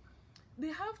eat.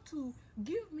 They have to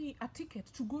give me a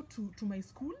ticket to go to my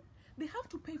school. They have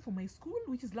to pay for my school,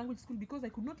 which is language school, because I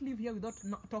could not live here without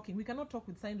not talking. We cannot talk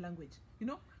with sign language. You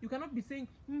know, you cannot be saying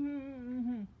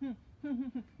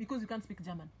because you can't speak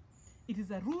German. It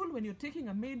is a rule when you're taking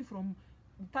a maid from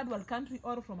third world country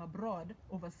or from abroad,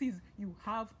 overseas, you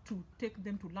have to take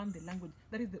them to learn the language.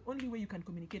 That is the only way you can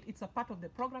communicate. It's a part of the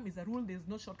program, it's a rule, there's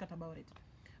no shortcut about it.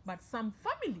 But some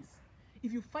families,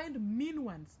 if you find mean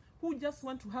ones who just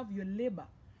want to have your labor,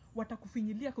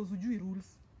 watakufinyilia cause hujui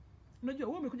rules. Unajua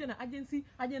wewe umekuja na agency,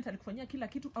 agent alikufanyia kila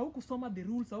kitu, au kusoma the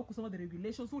rules, au kusoma the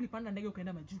regulations, ulipanda ndege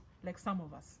ukaenda maju, like some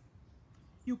of us.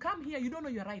 You come here, you don't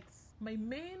know your rights. My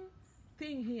main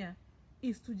thing here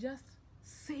is to just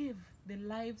save the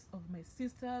lives of my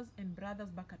sisters and brothers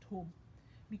back at home.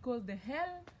 Because the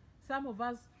hell some of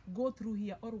us go through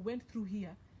here or went through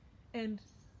here, and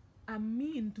are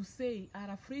mean to say,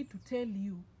 are afraid to tell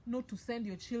you not to send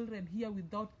your children here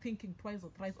without thinking twice or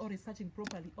thrice or researching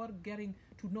properly or getting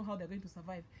to know how they're going to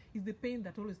survive, is the pain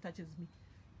that always touches me.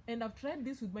 And I've tried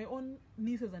this with my own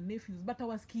nieces and nephews, but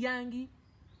hawaskiangi.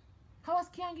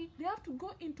 They have to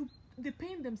go into the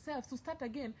pain themselves to start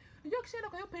again. Then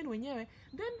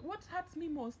what hurts me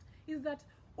most is that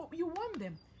you want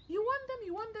them.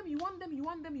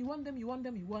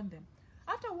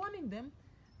 After warning them,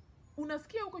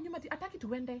 unasikia huko nyuma ataki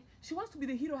tuende. She wants to be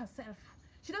the hero herself.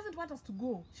 She doesn't want us to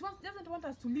go. She doesn't want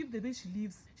us to live the way she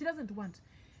lives. She doesn't want.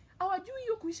 Hawajui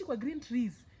hiyo kuishi kwa green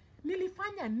trees.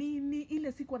 Nilifanya nini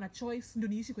ile sikuwa na choice ndio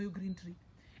niishi kwa hiyo green tree.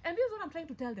 And this is what I'm trying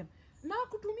to tell them. Na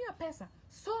kutumia pesa,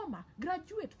 soma,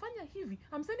 graduate, fanya hivi.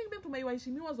 I'm sending them to my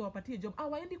waheshimiwa wapatie job.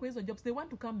 Hawaendi kwa hizo jobs, they want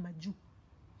to come maju.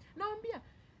 Naambia,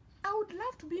 I would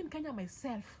love to be in Kenya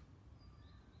myself.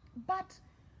 But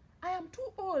I am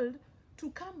too old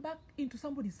to come back into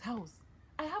somebody's house.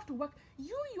 I have to work.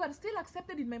 You are still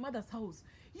accepted in my mother's house.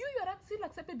 You are still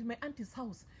accepted in my auntie's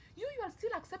house. You are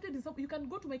still accepted in some, you can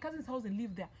go to my cousin's house and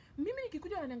live there. Mimi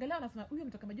nikikuja wananiangalia wanasema huyu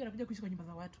mtoka majua anakuja kuishi kwa nyumba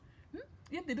za watu.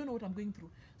 Yet they don't know what I'm going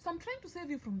through. So I'm trying to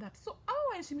save you from that. So hao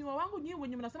waheshimiwa wangu nyinyi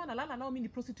wenye mnasema nalala nao mimi ni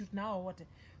prostitute nao wote.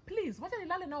 Please, wacha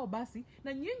nilale nao basi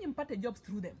na nyinyi mpate jobs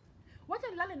through them. Wacha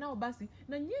nilale nao basi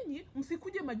na nyinyi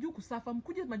msikuje majuu kusafa,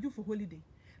 mkuje majuu for holiday.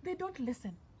 They don't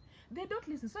listen. They don't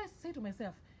listen. So I say to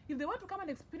myself, if they want to come and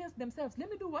experience themselves, let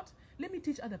me do what? Let me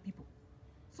teach other people.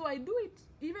 So I do it,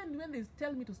 even when they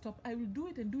tell me to stop, I will do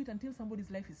it and do it until somebody's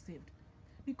life is saved.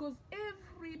 Because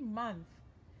every month,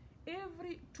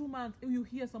 every 2 months, you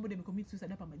hear somebody may commit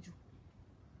suicide.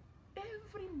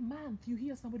 Every month, you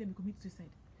hear somebody may commit suicide.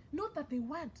 Not that they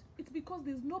want, it's because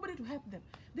there's nobody to help them.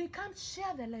 They can't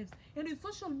share their lives. And with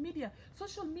social media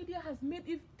has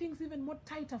made things even more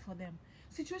tighter for them.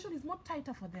 Situation is more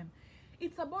tighter for them.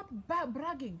 It's about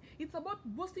bragging. It's about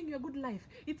boasting your good life.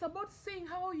 It's about saying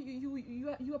how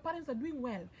your parents are doing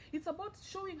well. It's about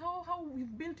showing how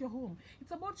you've built your home.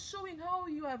 It's about showing how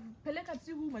you have peleka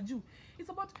tsigu maju. It's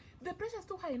about the pressure is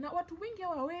too high. Now watu wengi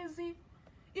hawawezi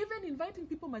even inviting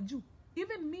people maju.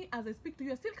 Even me as I speak to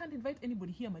you, I still can't invite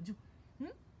anybody here maju.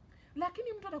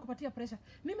 Lakini mtu atakupatia pressure.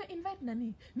 Nime invite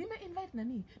nani.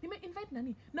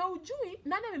 Na ujui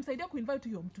nani amemsaidia kuinvite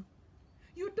huyo mtu.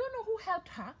 You don't know who helped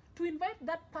her to invite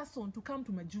that person to come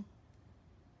to Maju.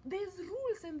 There's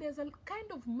rules and there's a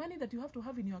kind of money that you have to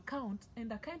have in your account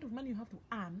and a kind of money you have to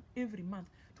earn every month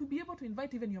to be able to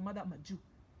invite even your mother Maju.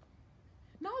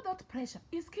 Now that pressure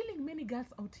is killing many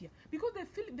girls out here because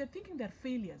they're thinking they're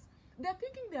failures. They're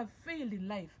thinking they have failed in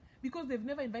life because they've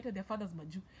never invited their father's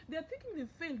Maju. They're thinking they've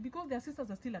failed because their sisters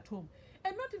are still at home.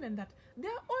 And not even that,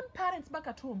 their own parents back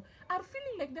at home are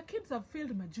feeling like their kids have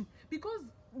failed Maju because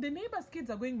the neighbors' kids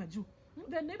are going Maju.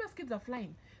 Their neighbors' kids are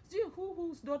flying. See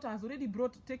whose daughter has already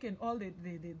taken all the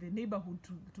neighborhood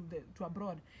to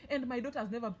abroad. And my daughter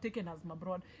has never taken us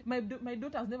abroad. My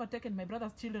daughter has never taken my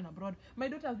brother's children abroad. My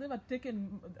daughter has never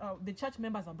taken the church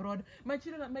members abroad. My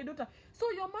daughter.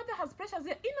 So your mother has pressures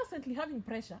here, innocently having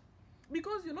pressure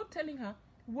because you're not telling her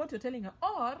what you're telling her,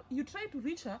 or you try to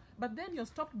reach her, but then you're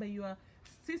stopped by your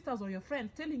sisters or your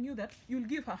friends telling you that you'll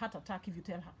give her heart attack if you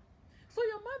tell her. So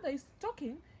your mother is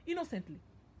talking innocently.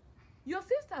 Your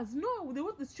sisters know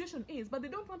what the situation is, but they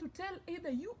don't want to tell either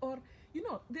you or,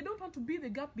 they don't want to be the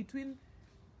gap between,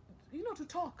 to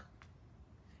talk.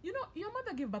 Your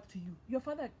mother gave birth to you. Your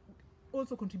father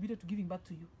also contributed to giving birth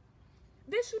to you.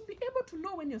 They should be able to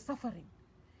know when you're suffering.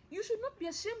 You should not be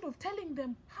ashamed of telling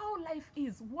them how life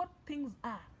is, what things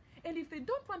are. And if they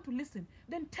don't want to listen,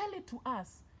 then tell it to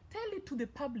us. Tell it to the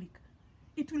public.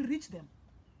 It will reach them.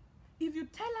 If you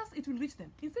tell us, it will reach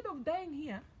them. Instead of dying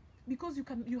here, because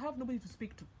you have nobody to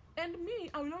speak to. And me,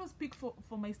 I will always speak for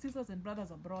my sisters and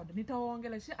brothers abroad.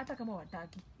 Nitawaongelesha hata kama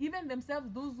wataki. Even themselves,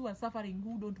 those who are suffering,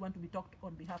 who don't want to be talked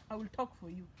on behalf. I will talk for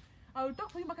you. I will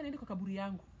talk for you mpaka niende kwa kaburi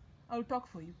yangu. I will talk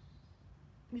for you.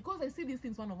 Because I see these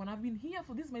things one on one. I've been here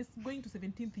for this, my going to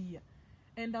 17th year.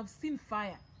 And I've seen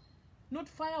fire. Not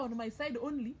fire on my side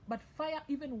only, but fire,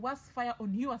 even worse fire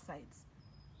on your sides.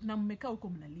 Na mmeka huko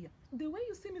mnalia. The way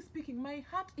you see me speaking, my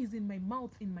heart is in my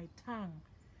mouth, in my tongue.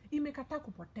 Imekataa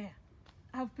kupotea.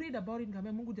 I've prayed about it,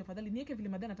 ngamia Mungu tafadhali niweke vile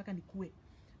madhani nataka nikue.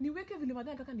 Niweke vile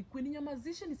madhani nataka nikue.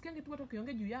 Ninyamazishe nisikiange tu watu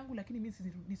wakiongea juu yangu lakini mimi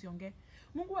nisiongee.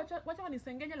 Mungu wacha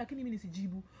wanisengenye lakini mimi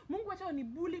nisjibu. Mungu wacha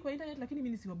wanibuli kwa internet lakini mimi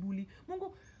nisiwabuli.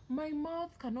 Mungu, my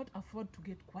mouth cannot afford to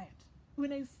get quiet.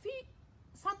 When I see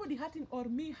somebody hurting or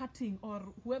me hurting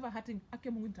or whoever hurting, ake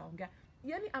Mungu nitaongea.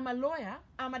 Yani, I'm a lawyer,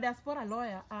 I'm a diaspora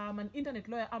lawyer, I'm an internet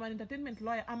lawyer, I'm an entertainment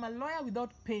lawyer, I'm a lawyer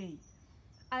without pay.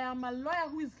 I am a lawyer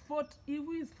who is fought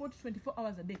 24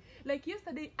 hours a day. Like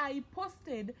yesterday, I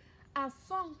posted a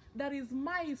song that is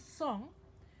my song,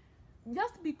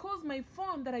 just because my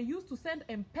phone that I used to send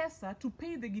M-Pesa to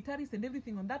pay the guitarist and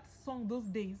everything on that song those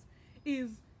days is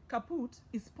kaput,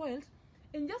 is spoiled,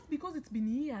 and just because it's been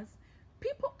years,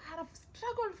 people have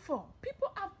struggled for,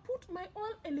 people have put my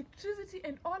all electricity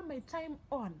and all my time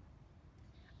on,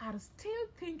 are still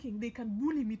thinking they can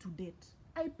bully me to death.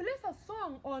 I place a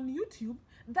song on YouTube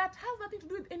that has nothing to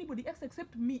do with anybody else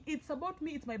except me. It's about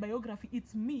me, it's my biography,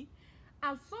 it's me.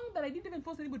 A song that I didn't even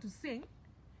force anybody to sing,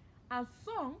 a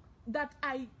song that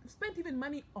I spent even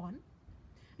money on,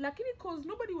 lakini cause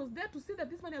nobody was there to see that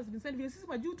this money has been sent.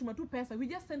 We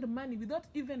just send money without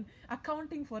even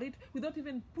accounting for it, without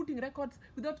even putting records,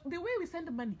 without the way we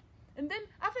send money. And then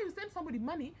after you send somebody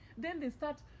money, then they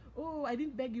start, oh, I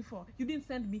didn't beg you for, you didn't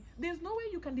send me. There's no way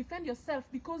you can defend yourself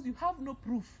because you have no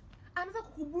proof. Anaza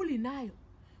kukubuli nayo.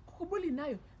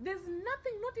 There's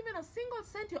nothing, not even a single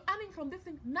cent you're earning from this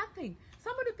thing. Nothing.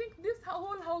 Somebody think this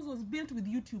whole house was built with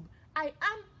YouTube. I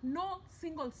earn no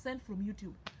single cent from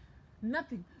YouTube.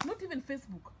 Nothing. Not even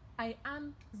Facebook. I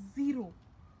earn zero.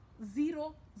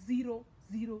 Zero, zero,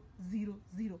 zero, zero,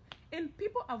 zero. And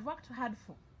people I've worked hard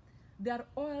for, they're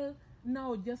all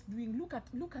now just doing, look at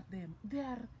them.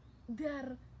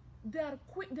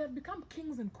 They've become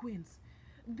kings and queens.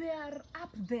 They're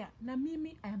up there. Na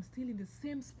mimi, I am still in the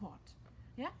same spot.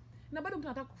 Yeah? Na bado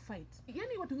mnataka kufight.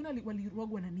 Yani watu wengine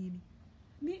walirogwa na nini?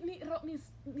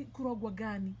 Ni kurogwa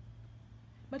gani?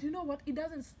 But you know what? It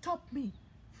doesn't stop me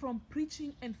from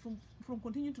preaching and from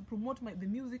continuing to promote the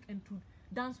music and to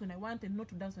dance when I want and not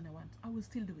to dance when I want. I will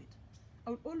still do it.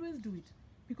 I will always do it.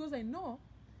 Because I know,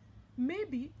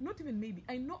 maybe, not even maybe,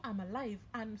 I know I'm alive.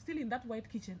 I'm still in that white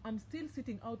kitchen. I'm still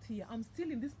sitting out here. I'm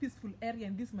still in this peaceful area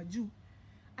in this Maju.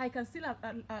 I can still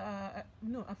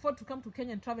afford to come to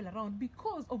Kenya and travel around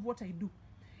because of what I do.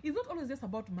 It's not always just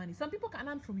about money. Some people can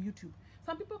earn from YouTube.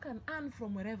 Some people can earn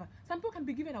from wherever. Some people can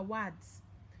be given awards.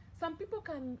 Some people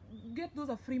can get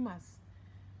those free mass.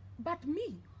 But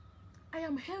me, I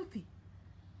am healthy.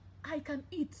 I can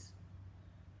eat.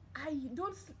 I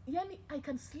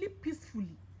can sleep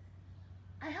peacefully.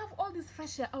 I have all this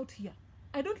fresh air out here.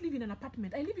 I don't live in an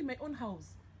apartment. I live in my own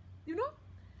house. You know?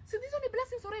 So these are the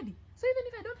blessings already. So even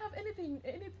if I don't have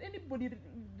anybody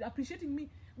appreciating me,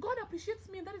 God appreciates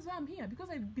me, and that is why I'm here. Because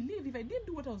I believe if I didn't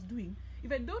do what I was doing,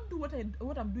 if I don't do what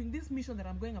I'm doing, this mission that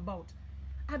I'm going about,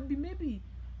 I'd be maybe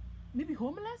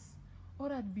homeless,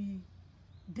 or I'd be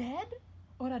dead,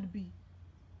 or I'd be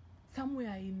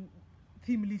somewhere in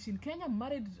Thimlich in Kenya,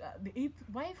 married the 8th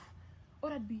wife,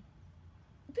 or I'd be.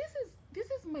 This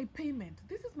is my payment.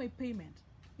 This is my payment.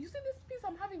 You see this piece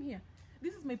I'm having here?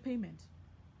 This is my payment.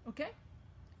 Okay?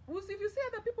 If you see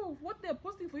other people, what they're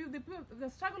posting for you, they're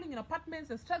struggling in apartments,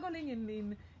 they're struggling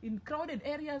in crowded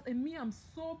areas, and me, I'm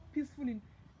so peaceful.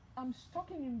 I'm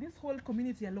talking in this whole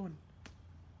community alone.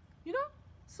 You know?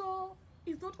 So,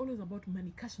 it's not always about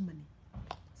money, cash money.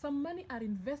 Some money are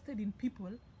invested in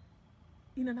people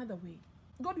in another way.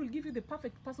 God will give you the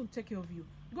perfect person to take care of you.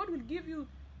 God will give you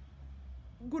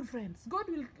good friends. God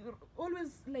will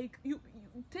always, like, you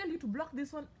tell you to block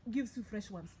this one, gives you fresh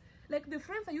ones. Like the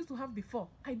friends I used to have before,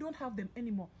 I don't have them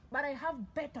anymore. But I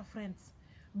have better friends,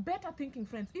 better thinking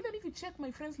friends. Even if you check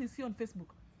my friends list here on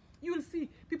Facebook, you will see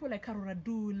people like Karol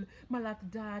Radul, Malat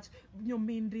Dach,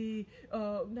 Nyomindi,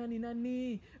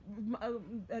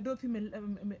 Dorothy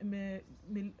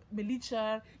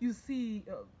Melichar. You see,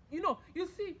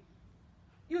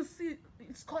 you see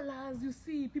scholars. You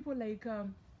see people like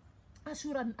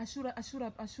Ashura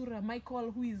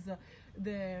Michael, who is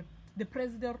the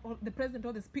president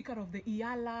or the speaker of the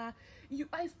IALA.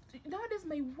 Nowadays,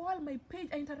 my wall, my page,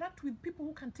 I interact with people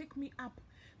who can take me up,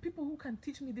 people who can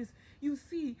teach me this. You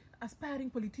see aspiring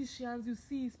politicians, you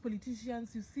see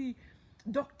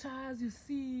doctors, you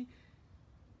see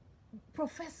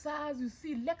professors, you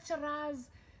see lecturers.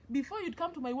 Before you'd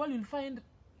come to my wall, you'll find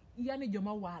Yane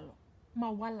Jomawalo,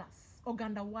 Mawalas,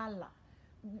 Ogandawala,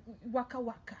 Waka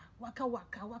Waka.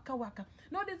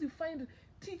 Nowadays, you find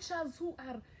teachers who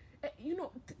are,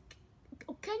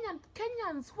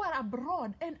 Kenyans who are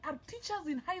abroad and are teachers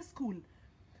in high school.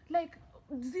 Like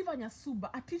Ziva Nyasuba,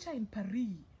 a teacher in Paris,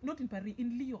 not in Paris,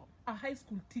 in Lyon, a high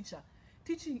school teacher,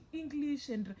 teaching English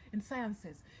and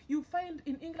sciences. You find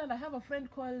in England, I have a friend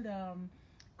called Nyanaya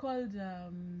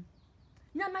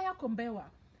Kombewa.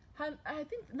 I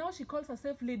think now she calls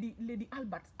herself Lady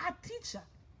Albert, a teacher,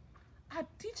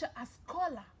 a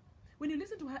scholar. When you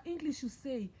listen to her English, you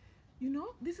say,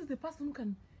 this is the person who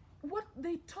can what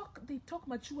they talk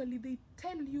maturely. They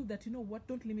tell you that, you know what,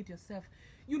 don't limit yourself.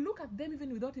 You look at them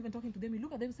even without even talking to them. You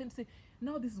look at them and say,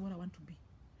 now this is what I want to be.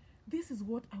 This is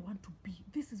what I want to be.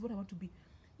 This is what I want to be.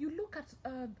 You look at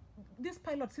this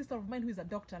pilot sister of mine who is a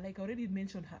doctor, like I already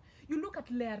mentioned her. You look at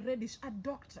Leah Reddish, a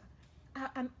doctor,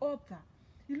 an author.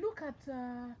 You look at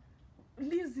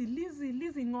Lizzie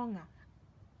Ngonga,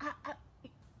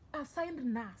 a signed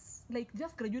nurse, like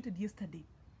just graduated yesterday.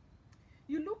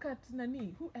 You look at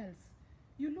Nani, who else?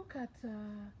 You look at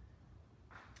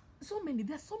so many.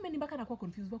 There's so many. Baka nakuwa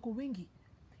confused. Wako wengi.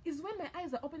 Is when my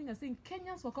eyes are opening and saying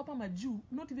Kenyans wako hapa maju,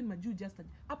 not even maju, just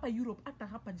hapa Europe, hata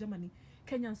hapa Germany,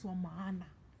 Kenyans wa maana.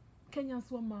 Kenyans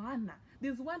wa maana.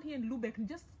 There's one here in Lubeck,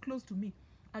 just close to me,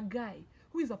 a guy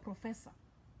who is a professor.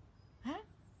 Huh?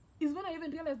 Is when I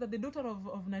even realized that the daughter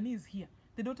of Nani is here.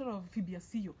 The daughter of Phoebe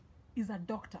Asio is a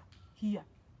doctor here.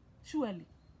 Surely.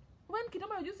 When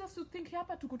kitambo I used just to think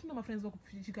hapa tukutuna my friends wa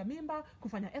kushika mimba,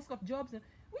 kufanya escort jobs,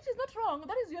 which is not wrong.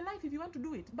 That is your life if you want to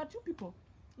do it. But you people,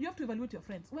 you have to evaluate your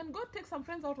friends. When God takes some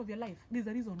friends out of your life, there's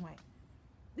a reason why.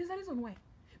 There's a reason why.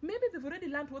 Maybe they've already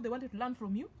learned what they wanted to learn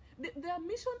from you. Their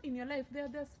mission in your life,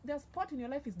 their spot in your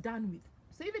life is done with.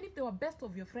 So even if they were best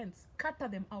of your friends, cutter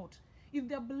them out. If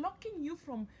they're blocking you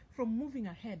from moving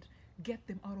ahead, get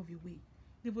them out of your way.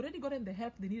 They've already gotten the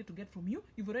help they needed to get from you.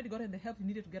 You've already gotten the help you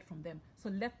needed to get from them. So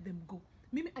let them go.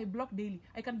 Mimi, I block daily.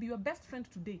 I can be your best friend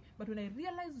today. But when I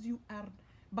realize you are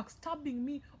backstabbing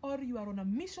me or you are on a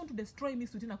mission to destroy me,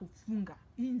 sutina kufunga,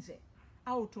 inje,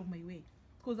 out of my way.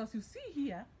 Because as you see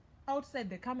here, outside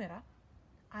the camera,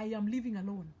 I am living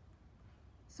alone.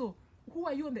 So who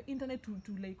are you on the internet to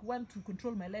like want to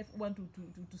control my life, want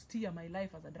to steer my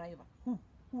life as a driver?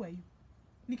 Who are you?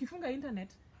 Nikifunga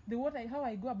internet, how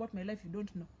I go about my life, you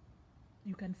don't know.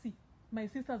 You can see. My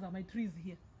sisters are my trees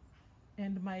here.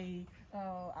 And my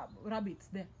rabbits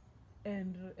there.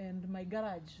 And my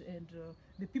garage. And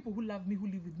the people who love me, who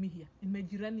live with me here. And my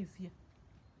jirani is here.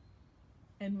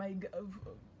 And my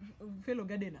fellow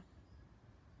gardener.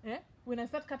 When I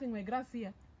start cutting my grass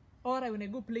here, or when I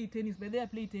go play tennis, by there I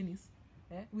play tennis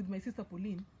with my sister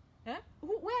Pauline. Where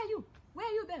are you? Where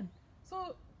are you then?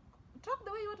 So talk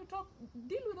the way you want to talk,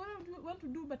 deal with what you want to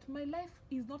do, but my life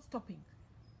is not stopping.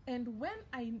 And when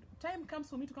time comes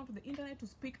for me to come to the internet to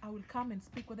speak, I will come and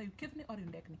speak whether you kiss me or you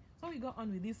neck me. So we go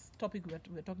on with this topic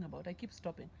we're talking about. I keep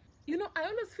stopping. You know, I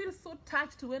always feel so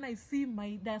touched when I see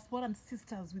my diasporan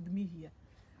sisters with me here.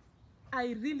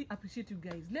 I really appreciate you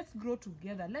guys. Let's grow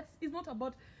together.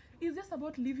 It's just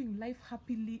about living life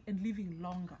happily and living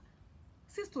longer.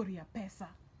 Si story ya pesa.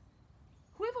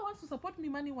 Whoever wants to support me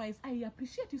money-wise, I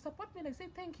appreciate you. Support me and I say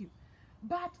thank you.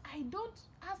 But I don't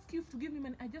ask you to give me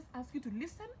money. I just ask you to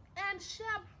listen and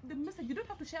share the message. You don't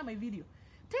have to share my video.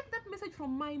 Take that message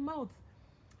from my mouth.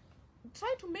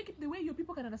 Try to make it the way your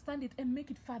people can understand it and make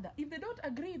it further. If they don't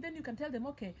agree, then you can tell them,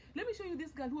 okay, let me show you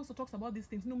this girl who also talks about these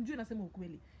things.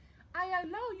 I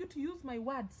allow you to use my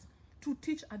words to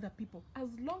teach other people. As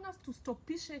long as to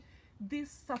stopishe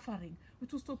this suffering,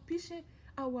 to stopishe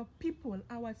our people,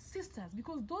 our sisters,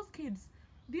 because those kids,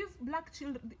 these black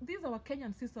children, these are our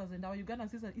Kenyan sisters and our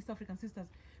Ugandan sisters, East African sisters,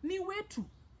 ni wetu.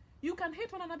 You can hate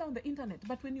one another on the internet,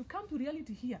 but when you come to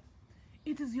reality here,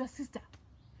 it is your sister.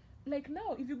 Like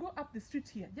now, if you go up the street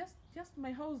here, just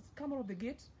my house, come out of the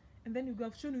gate, and then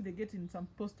I've shown you the gate in some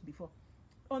post before.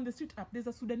 On the street up, there's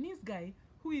a Sudanese guy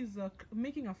who is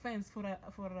making a fence for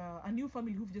a new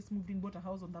family who've just moved in, bought a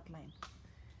house on that line.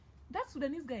 That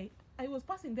Sudanese guy, I was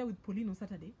passing there with Pauline on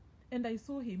Saturday, and I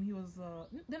saw him. He was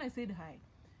then I said hi,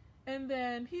 and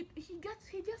then things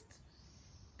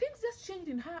just changed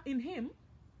in him,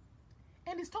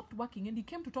 and he stopped working, and he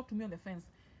came to talk to me on the fence.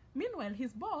 Meanwhile,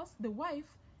 his boss, the wife,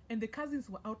 and the cousins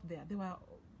were out there. They were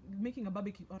making a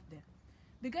barbecue out there.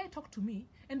 The guy talked to me,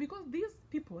 and because these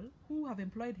people who have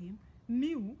employed him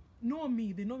know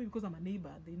me, they know me because I'm a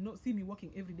neighbor. They see me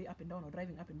walking every day up and down or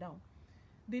driving up and down.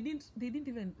 They didn't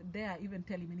even dare even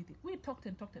tell him anything. We talked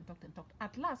and talked and talked and talked.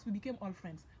 At last, we became all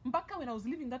friends. Mpaka when I was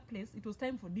leaving that place, it was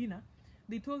time for dinner.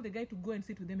 They told the guy to go and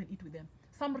sit with them and eat with them.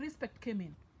 Some respect came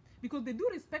in. Because they do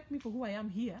respect me for who I am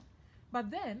here. But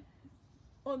then,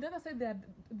 on the other side,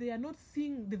 they are not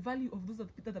seeing the value of those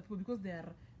other people because they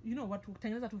are, you know what,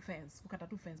 kukata two fence.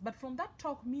 But from that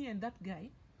talk, me and that guy,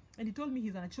 and he told me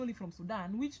he's an Acholi from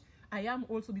Sudan, which I am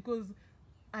also because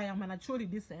I am an Acholi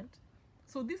descent.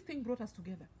 So this thing brought us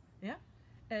together, yeah?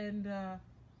 And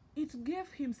it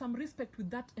gave him some respect with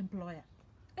that employer.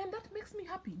 And that makes me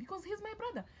happy because he's my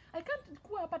brother. I can't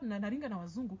kuwa hapa na naringa na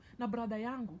wazungu na brother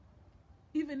yangu.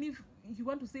 Even if you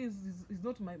want to say he's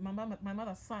not my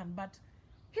mother's son, but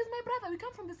he's my brother. We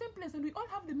come from the same place and we all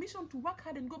have the mission to work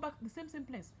hard and go back to the same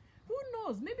place. Who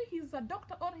knows? Maybe he's a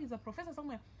doctor or he's a professor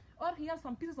somewhere, or he has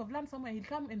some pieces of land somewhere. He'll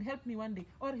come and help me one day,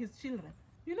 or his children.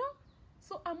 You know?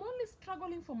 So I'm only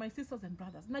struggling for my sisters and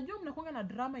brothers. Najua mnakuanga na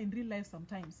drama in real life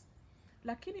sometimes.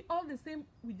 Lakini all the same,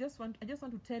 I just want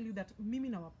to tell you that mimi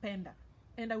nawapenda,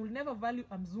 and I will never value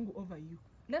Mzungu over you.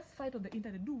 Let's fight on the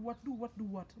internet. Do what,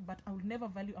 but I will never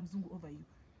value Mzungu over you.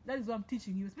 That is what I'm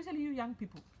teaching you, especially you young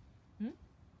people.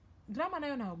 Drama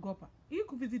nayo naogopa. Hii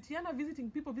kuvisitiana, visiting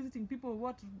people,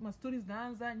 what my stories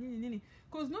naanza, nini.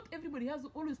 Because not everybody has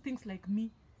always things like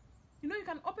me. You know, you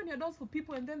can open your doors for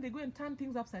people and then they go and turn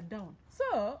things upside down.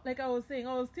 So, like I was saying,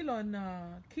 I was still on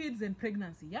kids and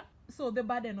pregnancy, yeah? So the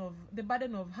burden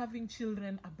of having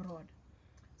children abroad.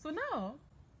 So now,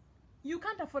 you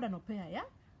can't afford an au pair, yeah?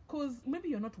 Because maybe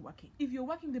you're not working. If you're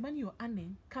working, the money you're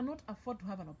earning cannot afford to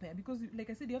have an au pair. Because, like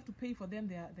I said, you have to pay for them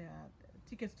their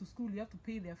tickets to school. You have to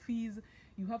pay their fees.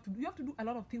 You have to do a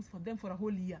lot of things for them for a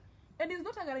whole year. And it's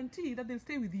not a guarantee that they'll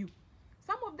stay with you.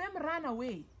 Some of them run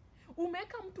away.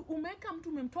 Umeka mtu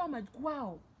umemtoa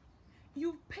makwao.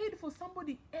 You've paid for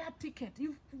somebody air ticket.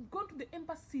 You've gone to the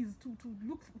embassies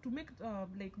to make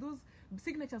like those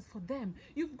signatures for them.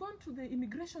 You've gone to the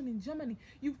immigration in Germany.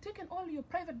 You've taken all your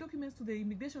private documents to the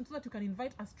immigration so that you can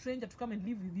invite a stranger to come and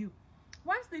live with you.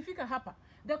 Once they figure hapa,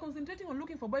 they're concentrating on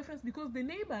looking for boyfriends because the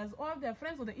neighbors or their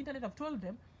friends on the internet have told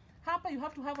them, hapa, you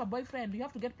have to have a boyfriend. You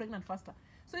have to get pregnant faster.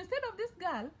 So instead of this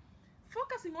girl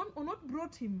focusing on what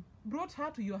brought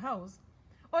her to your house,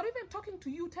 or even talking to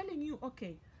you, telling you,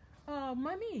 okay,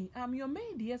 mommy, I'm your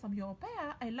maid, yes, I'm your au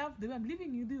pair, I love the way I'm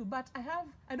living with you, but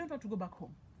I don't want to go back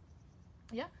home.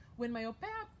 Yeah? When my au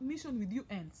pair mission with you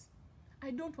ends,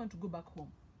 I don't want to go back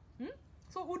home.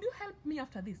 So would you help me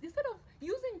after this? Instead of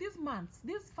using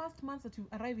these first months that you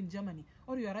arrive in Germany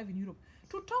or you arrive in Europe,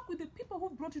 to talk with the people who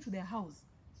brought you to their house.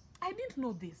 I didn't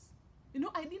know this. You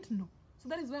know, I didn't know. So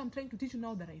that is why I'm trying to teach you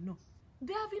now that I know.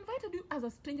 They have invited you as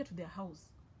a stranger to their house.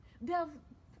 They have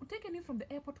taken you from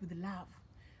the airport with love.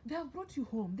 They have brought you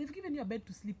home. They've given you a bed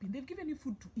to sleep in. They've given you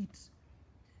food to eat.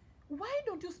 Why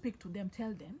don't you speak to them,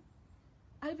 tell them,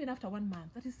 even after 1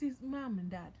 month, that is his mom and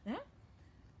dad,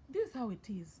 this is how it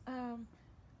is.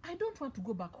 I don't want to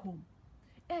go back home.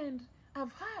 And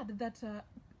I've heard that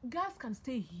girls can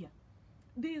stay here.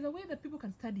 There is a way that people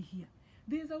can study here.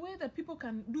 There is a way that people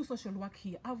can do social work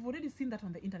here. I've already seen that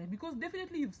on the internet because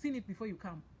definitely you've seen it before you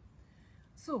come.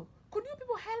 So, could you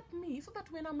people help me so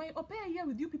that when my au pair year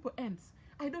with you people ends,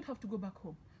 I don't have to go back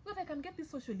home? So that I can get this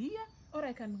social year or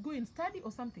I can go and study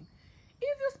or something.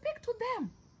 If you speak to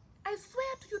them, I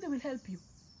swear to you they will help you.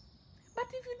 But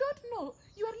if you don't know,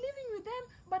 you are living with them,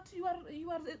 but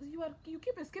you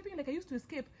keep escaping like I used to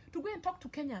escape to go and talk to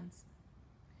Kenyans.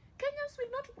 Kenyans will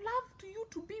not love to you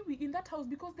to be in that house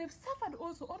because they've suffered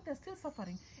also, or they're still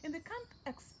suffering, and they can't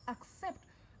accept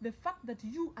the fact that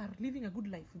you are living a good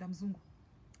life with Mzungu.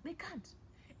 They can't.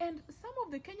 And some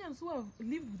of the Kenyans who have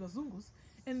lived with Wazungus,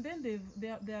 and then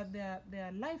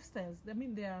their lifestyles, I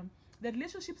mean their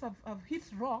relationships have hit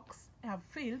rocks, have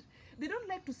failed. They don't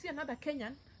like to see another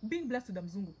Kenyan being blessed with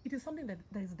Mzungu. It is something that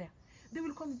is there. They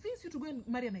will convince you to go and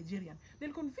marry a Nigerian.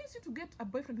 They'll convince you to get a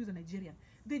boyfriend who's a Nigerian.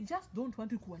 They just don't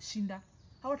want you kuwashinda.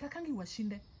 Hawatakangi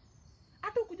washinde.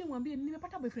 Hata ukuje mwambie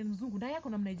nimepata boyfriend Mzungu na yako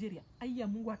na Nigeria. Aiya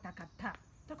Mungu atakata.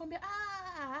 Atakwambia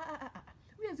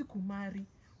huwezi kumari.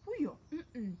 Huyo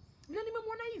vile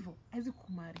nimemwona hivyo, hawezi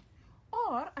kumari.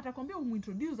 Or atakwambia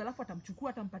umuintroduce alafu atamchukua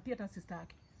atampatia hata sister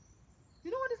yake.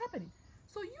 You know what is happening?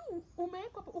 So you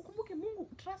umewekwa ukumbuke Mungu,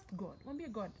 trust God. Mwambie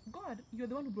God, you're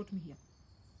the one who brought me here.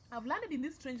 I've landed in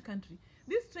this strange country.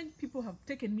 These strange people have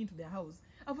taken me into their house.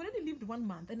 I've already lived 1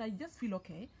 month and I just feel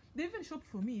okay. They even shop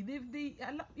for me. They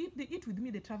eat with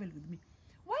me. They travel with me.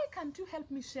 Why can't you help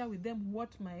me share with them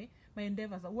what my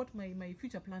endeavors are, what my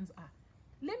future plans are?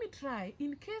 Let me try.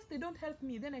 In case they don't help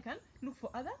me, then I can look for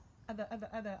other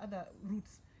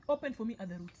routes. Open for me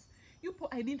other routes.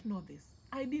 I didn't know this.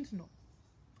 I didn't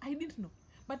know.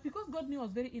 But because God knew I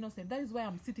was very innocent, that is why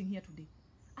I'm sitting here today.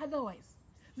 Otherwise,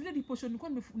 zile deportation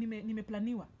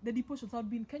nimeplaniwa. The deportations, I would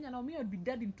be in Kenya now. Me, I would be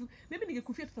dead in maybe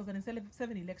ningekufia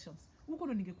 2007 elections. Huko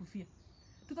ndo ningekufia.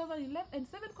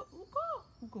 2007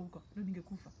 huko ndo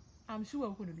ningekufa. I'm sure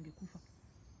huko ndo ningekufa.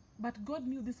 But God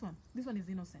knew this one. This one is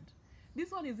innocent.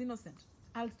 This one is innocent.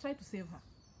 I'll try to save her.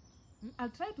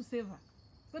 I'll try to save her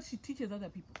so that she teaches other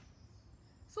people.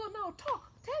 So now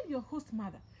tell your host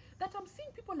mother that I'm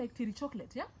seeing people like Terry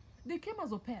Chocolate, yeah? They came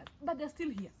as au pairs, but they're still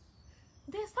here.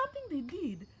 There's something they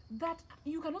did that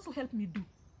you can also help me do.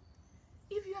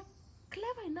 If you are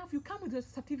clever enough, you come with your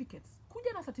certificates.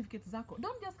 Kuja na certificates zako.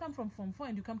 Don't just come from Form 4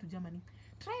 and you come to Germany.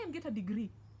 Try and get a degree.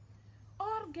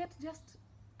 Or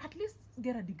at least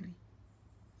get a degree.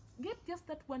 Get just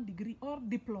that 1 degree or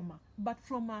diploma, but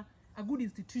from a good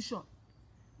institution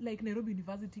like Nairobi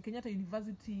University, Kenyatta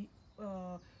University,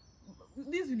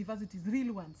 these universities,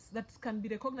 real ones that can be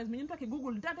recognized. Mwenye mtu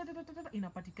Google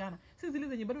inapatikana. Si zile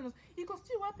zenye bado iko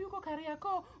sijui wapi huko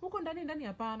Kariakoo, huko ndani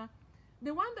hapana.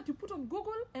 The one that you put on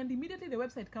Google and immediately the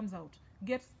website comes out.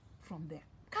 Get from there.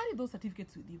 Carry those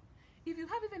certificates with you. If you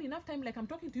have even enough time, like I'm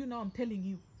talking to you now, I'm telling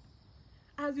you,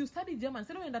 as you study German,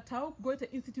 instead of in the TAUP, go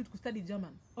to institute to study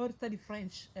German or study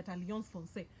French at Alliance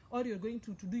Française, or you're going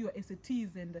to do your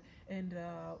SATs and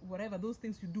whatever, those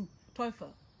things you do,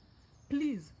 TOEFL.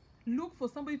 Please look for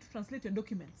somebody to translate your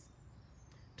documents.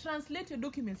 Translate your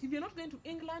documents. If you're not going to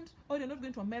England or you're not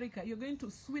going to America, you're going to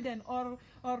Sweden or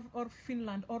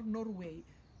Finland or Norway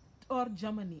or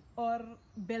Germany or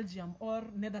Belgium or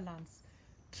Netherlands.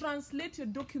 Translate your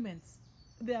documents.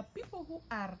 There are people who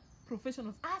are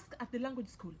professionals. Ask at the language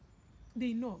school.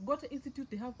 They know. Go to institute,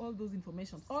 they have all those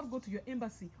information. Or go to your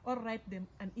embassy or write them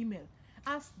an email.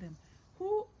 Ask them,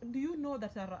 who do you know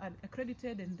that are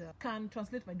accredited and can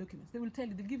translate my documents? They will tell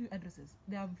you. They'll give you addresses.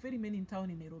 There are very many in town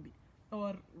in Nairobi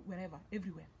or wherever,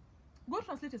 everywhere. Go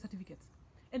translate your certificates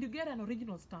and you get an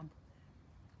original stamp.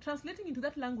 Translating into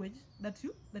that language that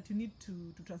you need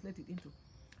to translate it into.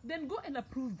 Then go and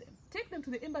approve them. Take them to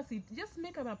the embassy. Just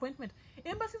make an appointment.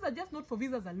 Embassies are just not for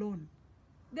visas alone.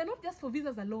 They're not just for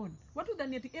visas alone. What do they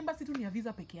need? Embassy to niya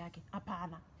visa peke yake?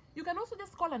 Apana. You can also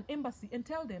just call an embassy and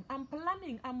tell them, I'm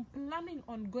planning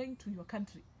on going to your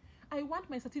country. I want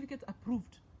my certificate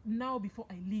approved now before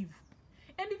I leave.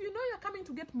 And if you know you're coming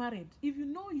to get married, if you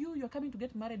know you're coming to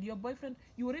get married, your boyfriend,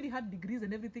 you already had degrees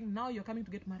and everything, now you're coming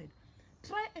to get married.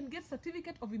 Try and get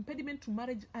certificate of impediment to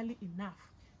marriage early enough.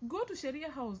 Go to Sharia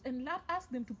house and ask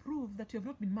them to prove that you have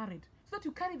not been married, so that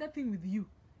you carry that thing with you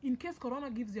in case Corona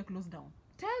gives you a close down.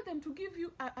 Tell them to give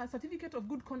you a certificate of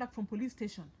good conduct from police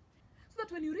station, so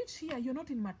that when you reach here, you're not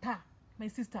in mata, my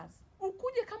sisters.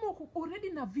 Ukuje kama uko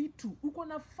already na vitu, uko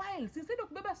na files. Instead of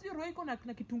kubeba sio roiko na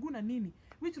kitunguu na nini,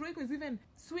 which roiko is even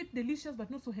sweet, delicious,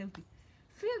 but not so healthy.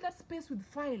 Fill that space with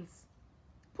files.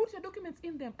 Put your documents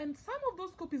in them, and some of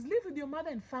those copies live with your mother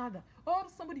and father or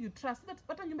somebody you trust, so that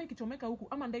hata nyumba ikichomeka huku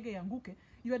ama ndege yanguke,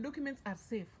 your documents are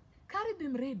safe. Carry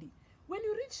them ready. When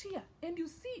you reach here and you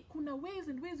see kuna ways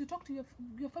and ways, you talk to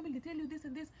your family, they tell you this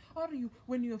and this, or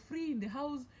when you're free in the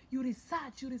house, you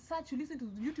research, you listen to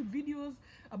YouTube videos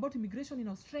about immigration in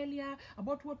Australia,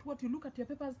 about what you look at your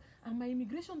papers. And my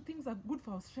immigration things are good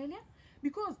for Australia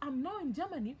because I'm now in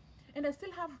Germany and I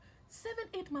still have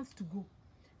 7-8 months to go.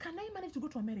 Can I manage to go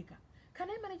to America? Can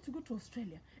I manage to go to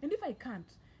Australia? And if I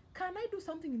can't, can I do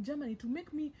something in Germany to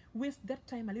make me waste that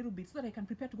time a little bit so that I can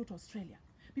prepare to go to Australia?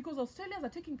 Because Australians are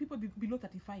taking people below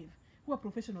 35 who are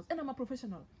professionals, and I'm a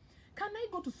professional. Can I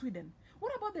go to Sweden?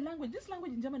 What about the language? This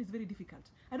language in German is very difficult.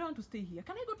 I don't want to stay here.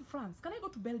 Can I go to France? Can I go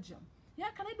to Belgium? Yeah,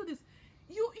 can I do this?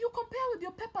 You compare with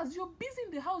your papers. You're busy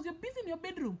in the house. You're busy in your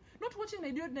bedroom, not watching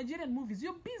Nigerian movies.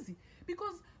 You're busy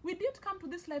because we didn't come to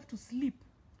this life to sleep.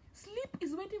 Sleep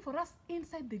is waiting for us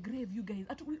inside the grave, you guys.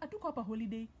 I took up a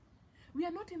holiday. We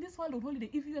are not in this world on holiday.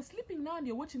 If you are sleeping now and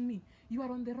you're watching me, you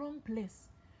are on the wrong place.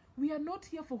 We are not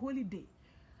here for holiday.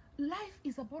 Life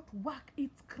is about work.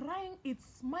 It's crying, it's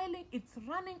smiling, it's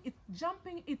running, it's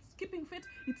jumping, it's keeping fit,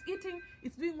 it's eating,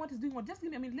 it's doing what it's doing what. Just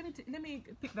give me a minute. Let me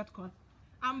pick that call.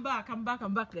 I'm back,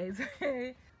 guys.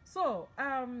 So,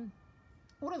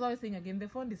 what was I saying again? The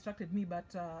phone distracted me,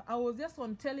 but I was just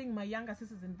on telling my younger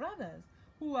sisters and brothers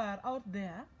who are out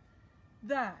there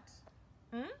that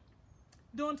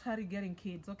don't hurry getting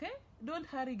kids, okay? Don't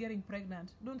hurry getting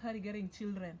pregnant. Don't hurry getting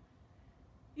children.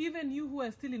 Even you who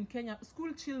are still in Kenya,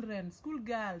 school children, school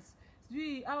girls,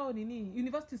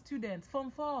 university students, Form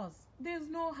 4s, there's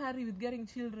no hurry with getting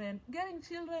children. Getting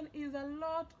children is a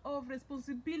lot of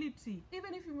responsibility.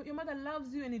 Even if your mother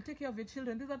loves you and you take care of your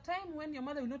children, there's a time when your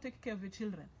mother will not take care of your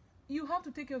children. You have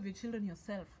to take care of your children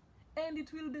yourself, and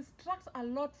it will distract a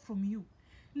lot from you.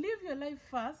 Live your life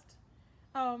first,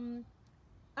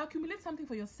 accumulate something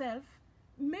for yourself,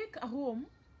 make a home,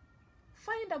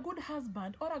 find a good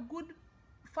husband or a good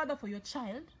father for your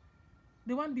child,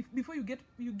 the one before you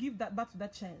give that birth to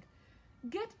that child.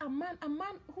 Get a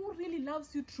man who really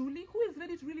loves you truly, who is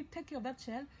ready to really take care of that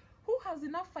child, who has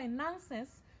enough finances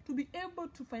to be able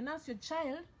to finance your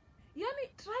child. Yani,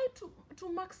 try to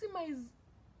maximize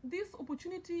this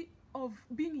opportunity of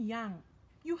being young.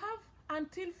 You have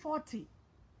until 40.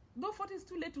 Though 40 is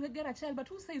too late to get a child, but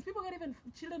who says people get even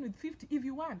children with 50 if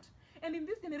you want? And in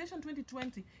this generation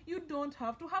 2020, you don't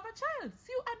have to have a child. So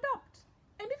you adopt.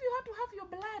 And if you have to have your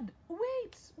blood,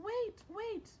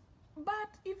 wait. But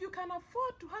if you can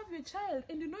afford to have your child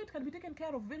and you know it can be taken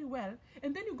care of very well,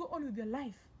 and then you go on with your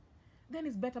life, then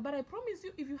it's better. But I promise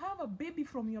you, if you have a baby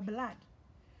from your blood,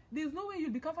 there's no way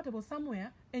you'll be comfortable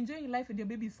somewhere, enjoying life, and your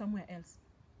baby is somewhere else.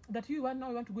 That you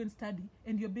want to go and study,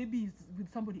 and your baby is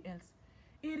with somebody else.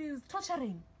 It is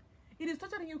torturing. It is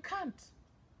torturing. You can't.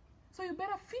 So you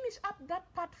better finish up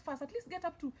that part first. At least get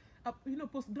up to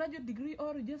postgraduate degree,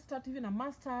 or just start even a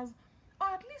master's, or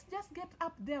at least just get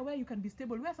up there where you can be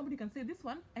stable, where somebody can say, this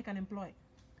one I can employ.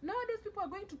 Nowadays, people are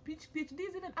going to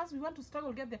PhDs, even as we want to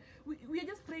struggle get there. We are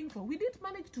just praying for. We didn't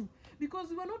manage to, because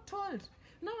we were not told.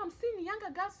 Now I'm seeing younger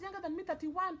girls, younger than me,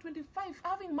 31, 25,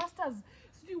 having masters,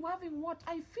 still having what?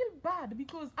 I feel bad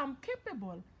because I'm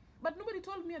capable, but nobody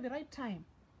told me at the right time.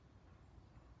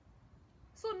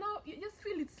 So now you just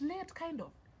feel it's late, kind of.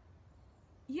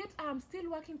 Yet I'm still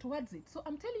working towards it. So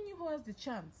I'm telling you who has the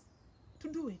chance to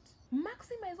do it.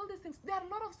 Maximize all these things. There are a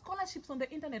lot of scholarships on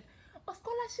the internet.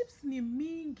 Scholarships ni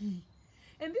mingi.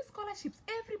 And these scholarships,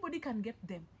 everybody can get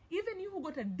them. Even you who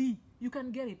got a D, you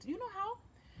can get it. You know how?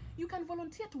 You can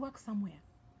volunteer to work somewhere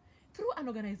through an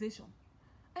organization.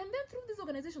 And then through these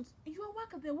organizations, your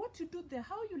work there, what you do there,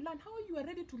 how you learn, how you are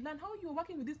ready to learn, how you are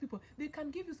working with these people, they can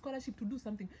give you scholarship to do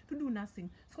something, to do nursing,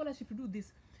 scholarship to do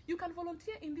this. You can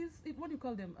volunteer in these, what do you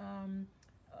call them,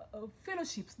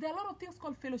 fellowships. There are a lot of things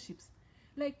called fellowships.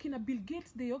 Like Bill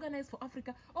Gates, they organize for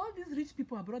Africa. All these rich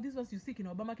people abroad, these ones you see in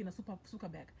Obama, in a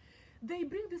Zuckerberg, they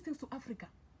bring these things to Africa.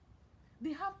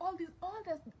 They have all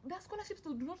their scholarships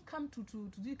do not come to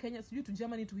Kenya, to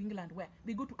Germany, to England, where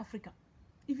they go to Africa.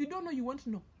 If you don't know, you won't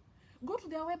know. Go to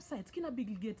their websites,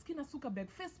 Bill Gates, Zuckerberg,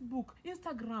 Facebook,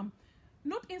 Instagram.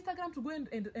 Not Instagram to go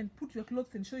and put your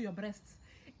clothes and show your breasts.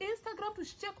 Instagram to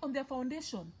check on their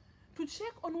foundation, to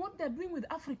check on what they're doing with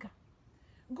Africa.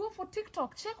 Go for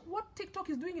TikTok, check what TikTok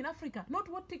is doing in Africa, not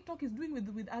what TikTok is doing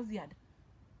with ASIAD.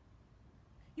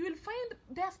 You will find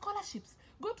their scholarships.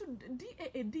 Go to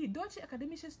DAAD, Deutsche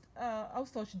Akademisches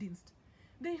Austauschdienst.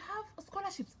 They have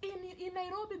scholarships. In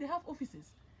Nairobi, they have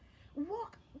offices.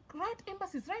 Work, write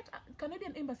embassies, write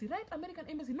Canadian embassy, write American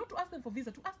embassy, not to ask them for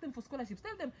visa, to ask them for scholarships.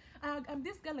 Tell them, I'm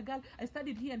this girl, I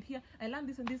studied here and here, I learned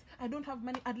this and this, I don't have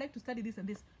money, I'd like to study this and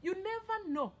this. You never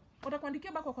know.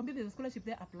 There's a scholarship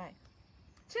there, apply.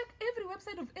 Check every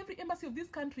website of every embassy of this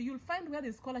country, you'll find where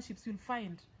there's scholarships, you'll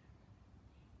find.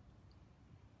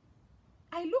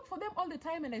 I look for them all the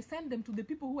time, and I send them to the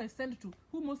people who I send to,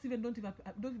 who most even don't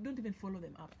even follow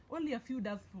them up. Only a few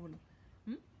does follow.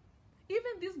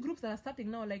 Even these groups that are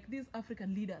starting now, like these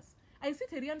African leaders, I see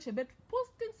Terian Shebet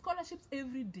posting scholarships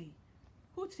every day.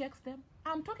 Who checks them?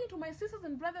 I'm talking to my sisters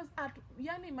and brothers at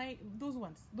those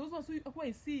ones who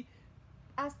I see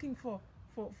asking for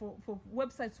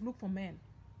websites to look for men.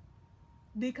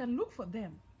 They can look for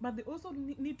them, but they also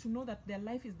need to know that their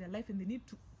life is their life, and they need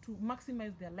to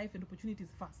maximize their life and opportunities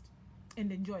first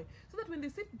and enjoy, so that when they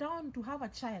sit down to have a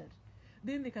child,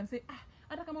 then they can say,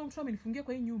 hata kama mtu amenifungia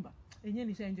kwa hii nyumba, yenyewe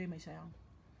nisha enjoy maisha yangu.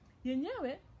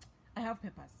 Yenyewe I have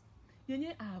papers.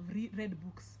 Yenyewe I have read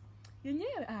books.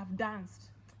 Yenyewe I have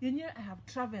danced. Yenyewe I have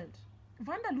traveled.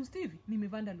 Vandalust hivi, nime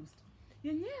vandalust.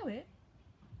 Yenyewe,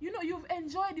 you've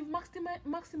enjoyed, you've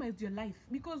maximized your life,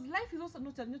 because life is also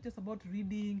not just about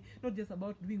reading, not just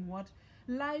about doing what.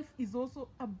 Life is also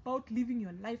about living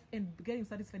your life and getting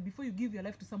satisfied before you give your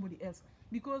life to somebody else,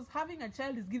 because having a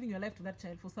child is giving your life to that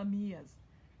child for some years,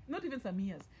 not even some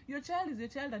years. Your child is your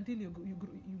child until you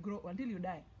grow, until you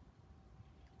die.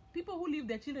 People who leave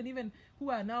their children, even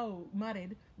who are now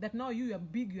married, that now you are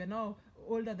big, you are now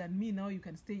older than me, now you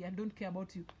can stay, I don't care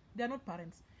about you. They are not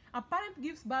parents. A parent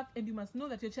gives birth, and you must know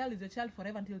that your child is your child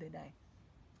forever until they die.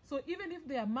 So even if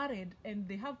they are married and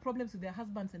they have problems with their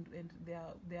husbands and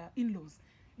their in-laws,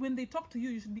 when they talk to you,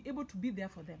 you should be able to be there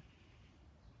for them,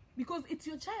 because it's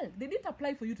your child. They didn't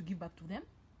apply for you to give birth to them.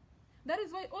 That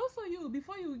is why also you,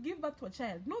 before you give birth to a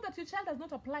child, know that your child has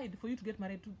not applied for you to get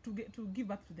married, to give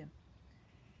birth to them.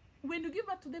 When you give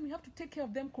birth to them, you have to take care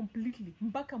of them completely.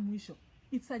 Mpaka mwisho.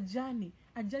 It's a journey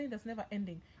that's never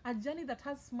ending, a journey that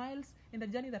has smiles and a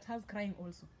journey that has crying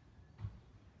also.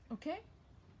 Okay?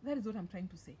 That is what I'm trying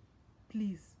to say.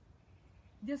 Please,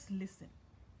 just listen.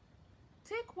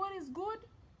 Take what is good,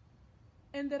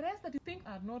 and the rest that you think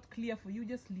are not clear for you,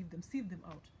 just leave them, sieve them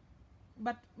out.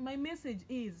 But my message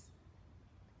is,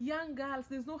 young girls,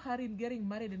 there's no hurry in getting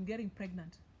married and getting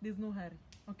pregnant. There's no hurry,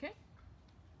 okay?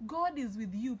 God is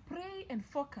with you. Pray and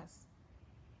focus.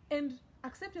 And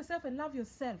accept yourself and love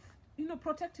yourself.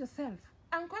 Protect yourself.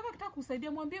 Ankwaka kitaka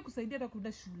kusaidia, mwambie kusaidia hata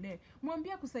kuenda shule.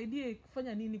 Mwambie kusaidie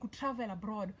kufanya nini, kutravel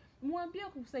abroad. Mwambie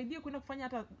kusaidie kwenda kufanya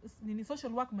hata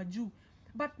social work majuu.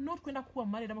 But not kwenda kuwa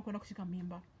married ama kwenda kushika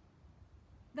mimba.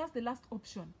 That's the last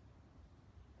option.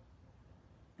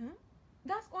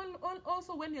 That's only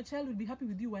also when your child will be happy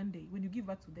with you one day, when you give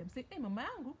birth to them, say, hey, mama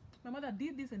yangu, my mother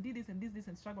did this and did this and this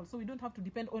and struggled, so we don't have to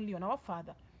depend only on our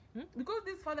father. Because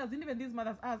these fathers, even these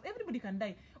mothers, everybody can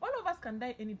die. All of us can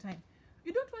die anytime.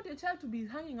 You don't want your child to be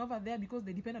hanging over there because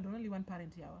they depended on only one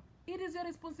parent here. It is your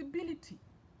responsibility.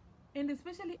 And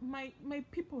especially my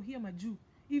people here, my Jew,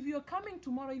 if you're coming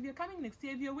tomorrow, if you're coming next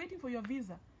year, if you're waiting for your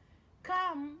visa,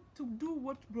 come to do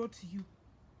what brought you.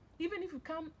 Even if you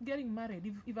come getting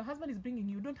married, if a husband is bringing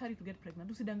you, don't hurry to get pregnant.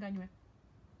 Usidanganywe.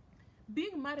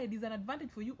 Being married is an advantage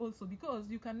for you also, because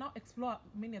you can now explore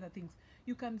many other things.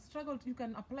 You can struggle, you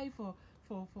can apply for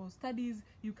studies,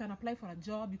 you can apply for a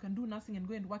job, you can do nursing and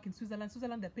go and work in Switzerland.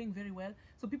 Switzerland, they're paying very well.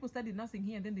 So people study nursing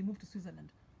here and then they move to Switzerland.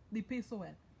 They pay so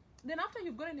well. Then after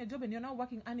you've gotten your job and you're now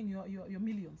working, earning your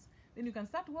millions, then you can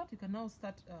start what? You can now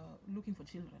start looking for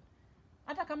children.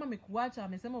 Hata kama mekuacha,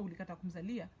 amesema ulikata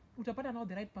kumzalia, utapata now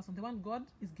the right person, the one God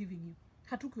is giving you.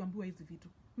 Hatukuambiwa hizi vitu.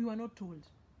 We were not told.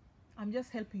 I'm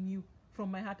just helping you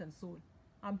from my heart and soul.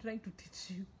 I'm trying to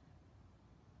teach you.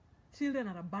 Children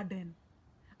are a burden.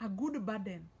 A good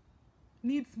burden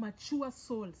needs mature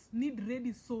souls, need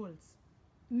ready souls,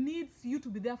 needs you to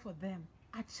be there for them.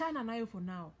 Achana nayo for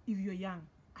now if you're young.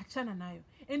 Achana nayo.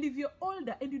 And if you're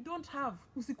older and you don't have,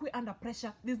 usikwe under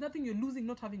pressure, there's nothing you're losing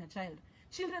not having a child.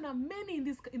 Children are many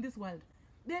in this world.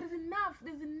 There's enough.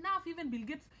 Even Bill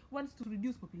Gates wants to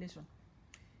reduce population.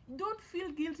 Don't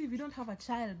feel guilty if you don't have a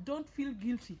child. Don't feel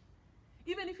guilty.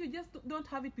 Even if you just don't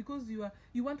have it because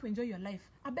you want to enjoy your life.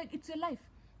 I beg, it's your life.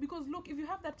 Because look, if you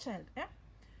have that child,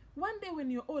 one day when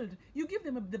you're old, you give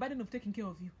them the burden of taking care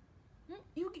of you.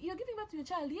 You're giving birth to your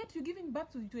child, yet you're giving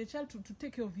birth to a child to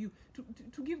take care of you,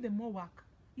 to give them more work.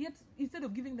 Yet, instead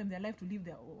of giving them their life to live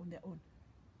on their own.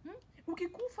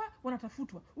 Ukikufa,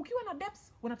 wanatafutwa. Ukiwa na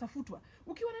debts, wanatafutwa.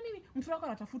 Ukiwa na nini, mtu wako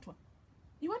anatafutwa.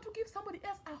 You want to give somebody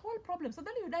else a whole problem. So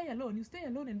then you die alone. You stay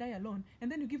alone and die alone.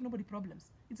 And then you give nobody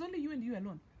problems. It's only you and you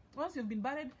alone. Once you've been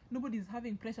buried, nobody is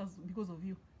having pressures because of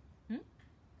you.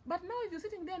 But now if you're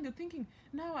sitting there and you're thinking,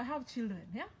 now I have children,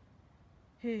 yeah?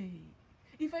 Hey,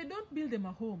 if I don't build them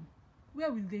a home,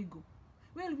 where will they go?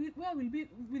 Where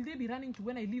will they be running to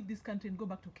when I leave this country and go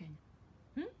back to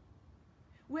Kenya?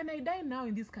 When I die now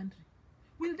in this country,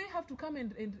 will they have to come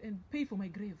and pay for my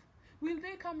grave? Will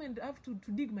they come and have to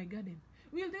dig my garden?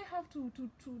 Will they have to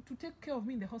take care of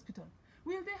me in the hospital?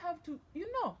 Will they have to, there's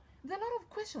a lot of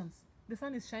questions. The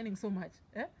sun is shining so much.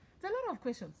 There's a lot of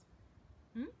questions.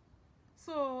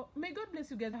 So, may God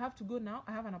bless you guys. I have to go now.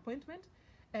 I have an appointment.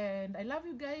 And I love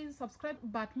you guys. Subscribe.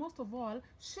 But most of all,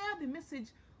 share the message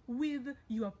with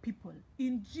your people.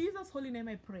 In Jesus' holy name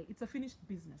I pray. It's a finished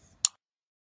business.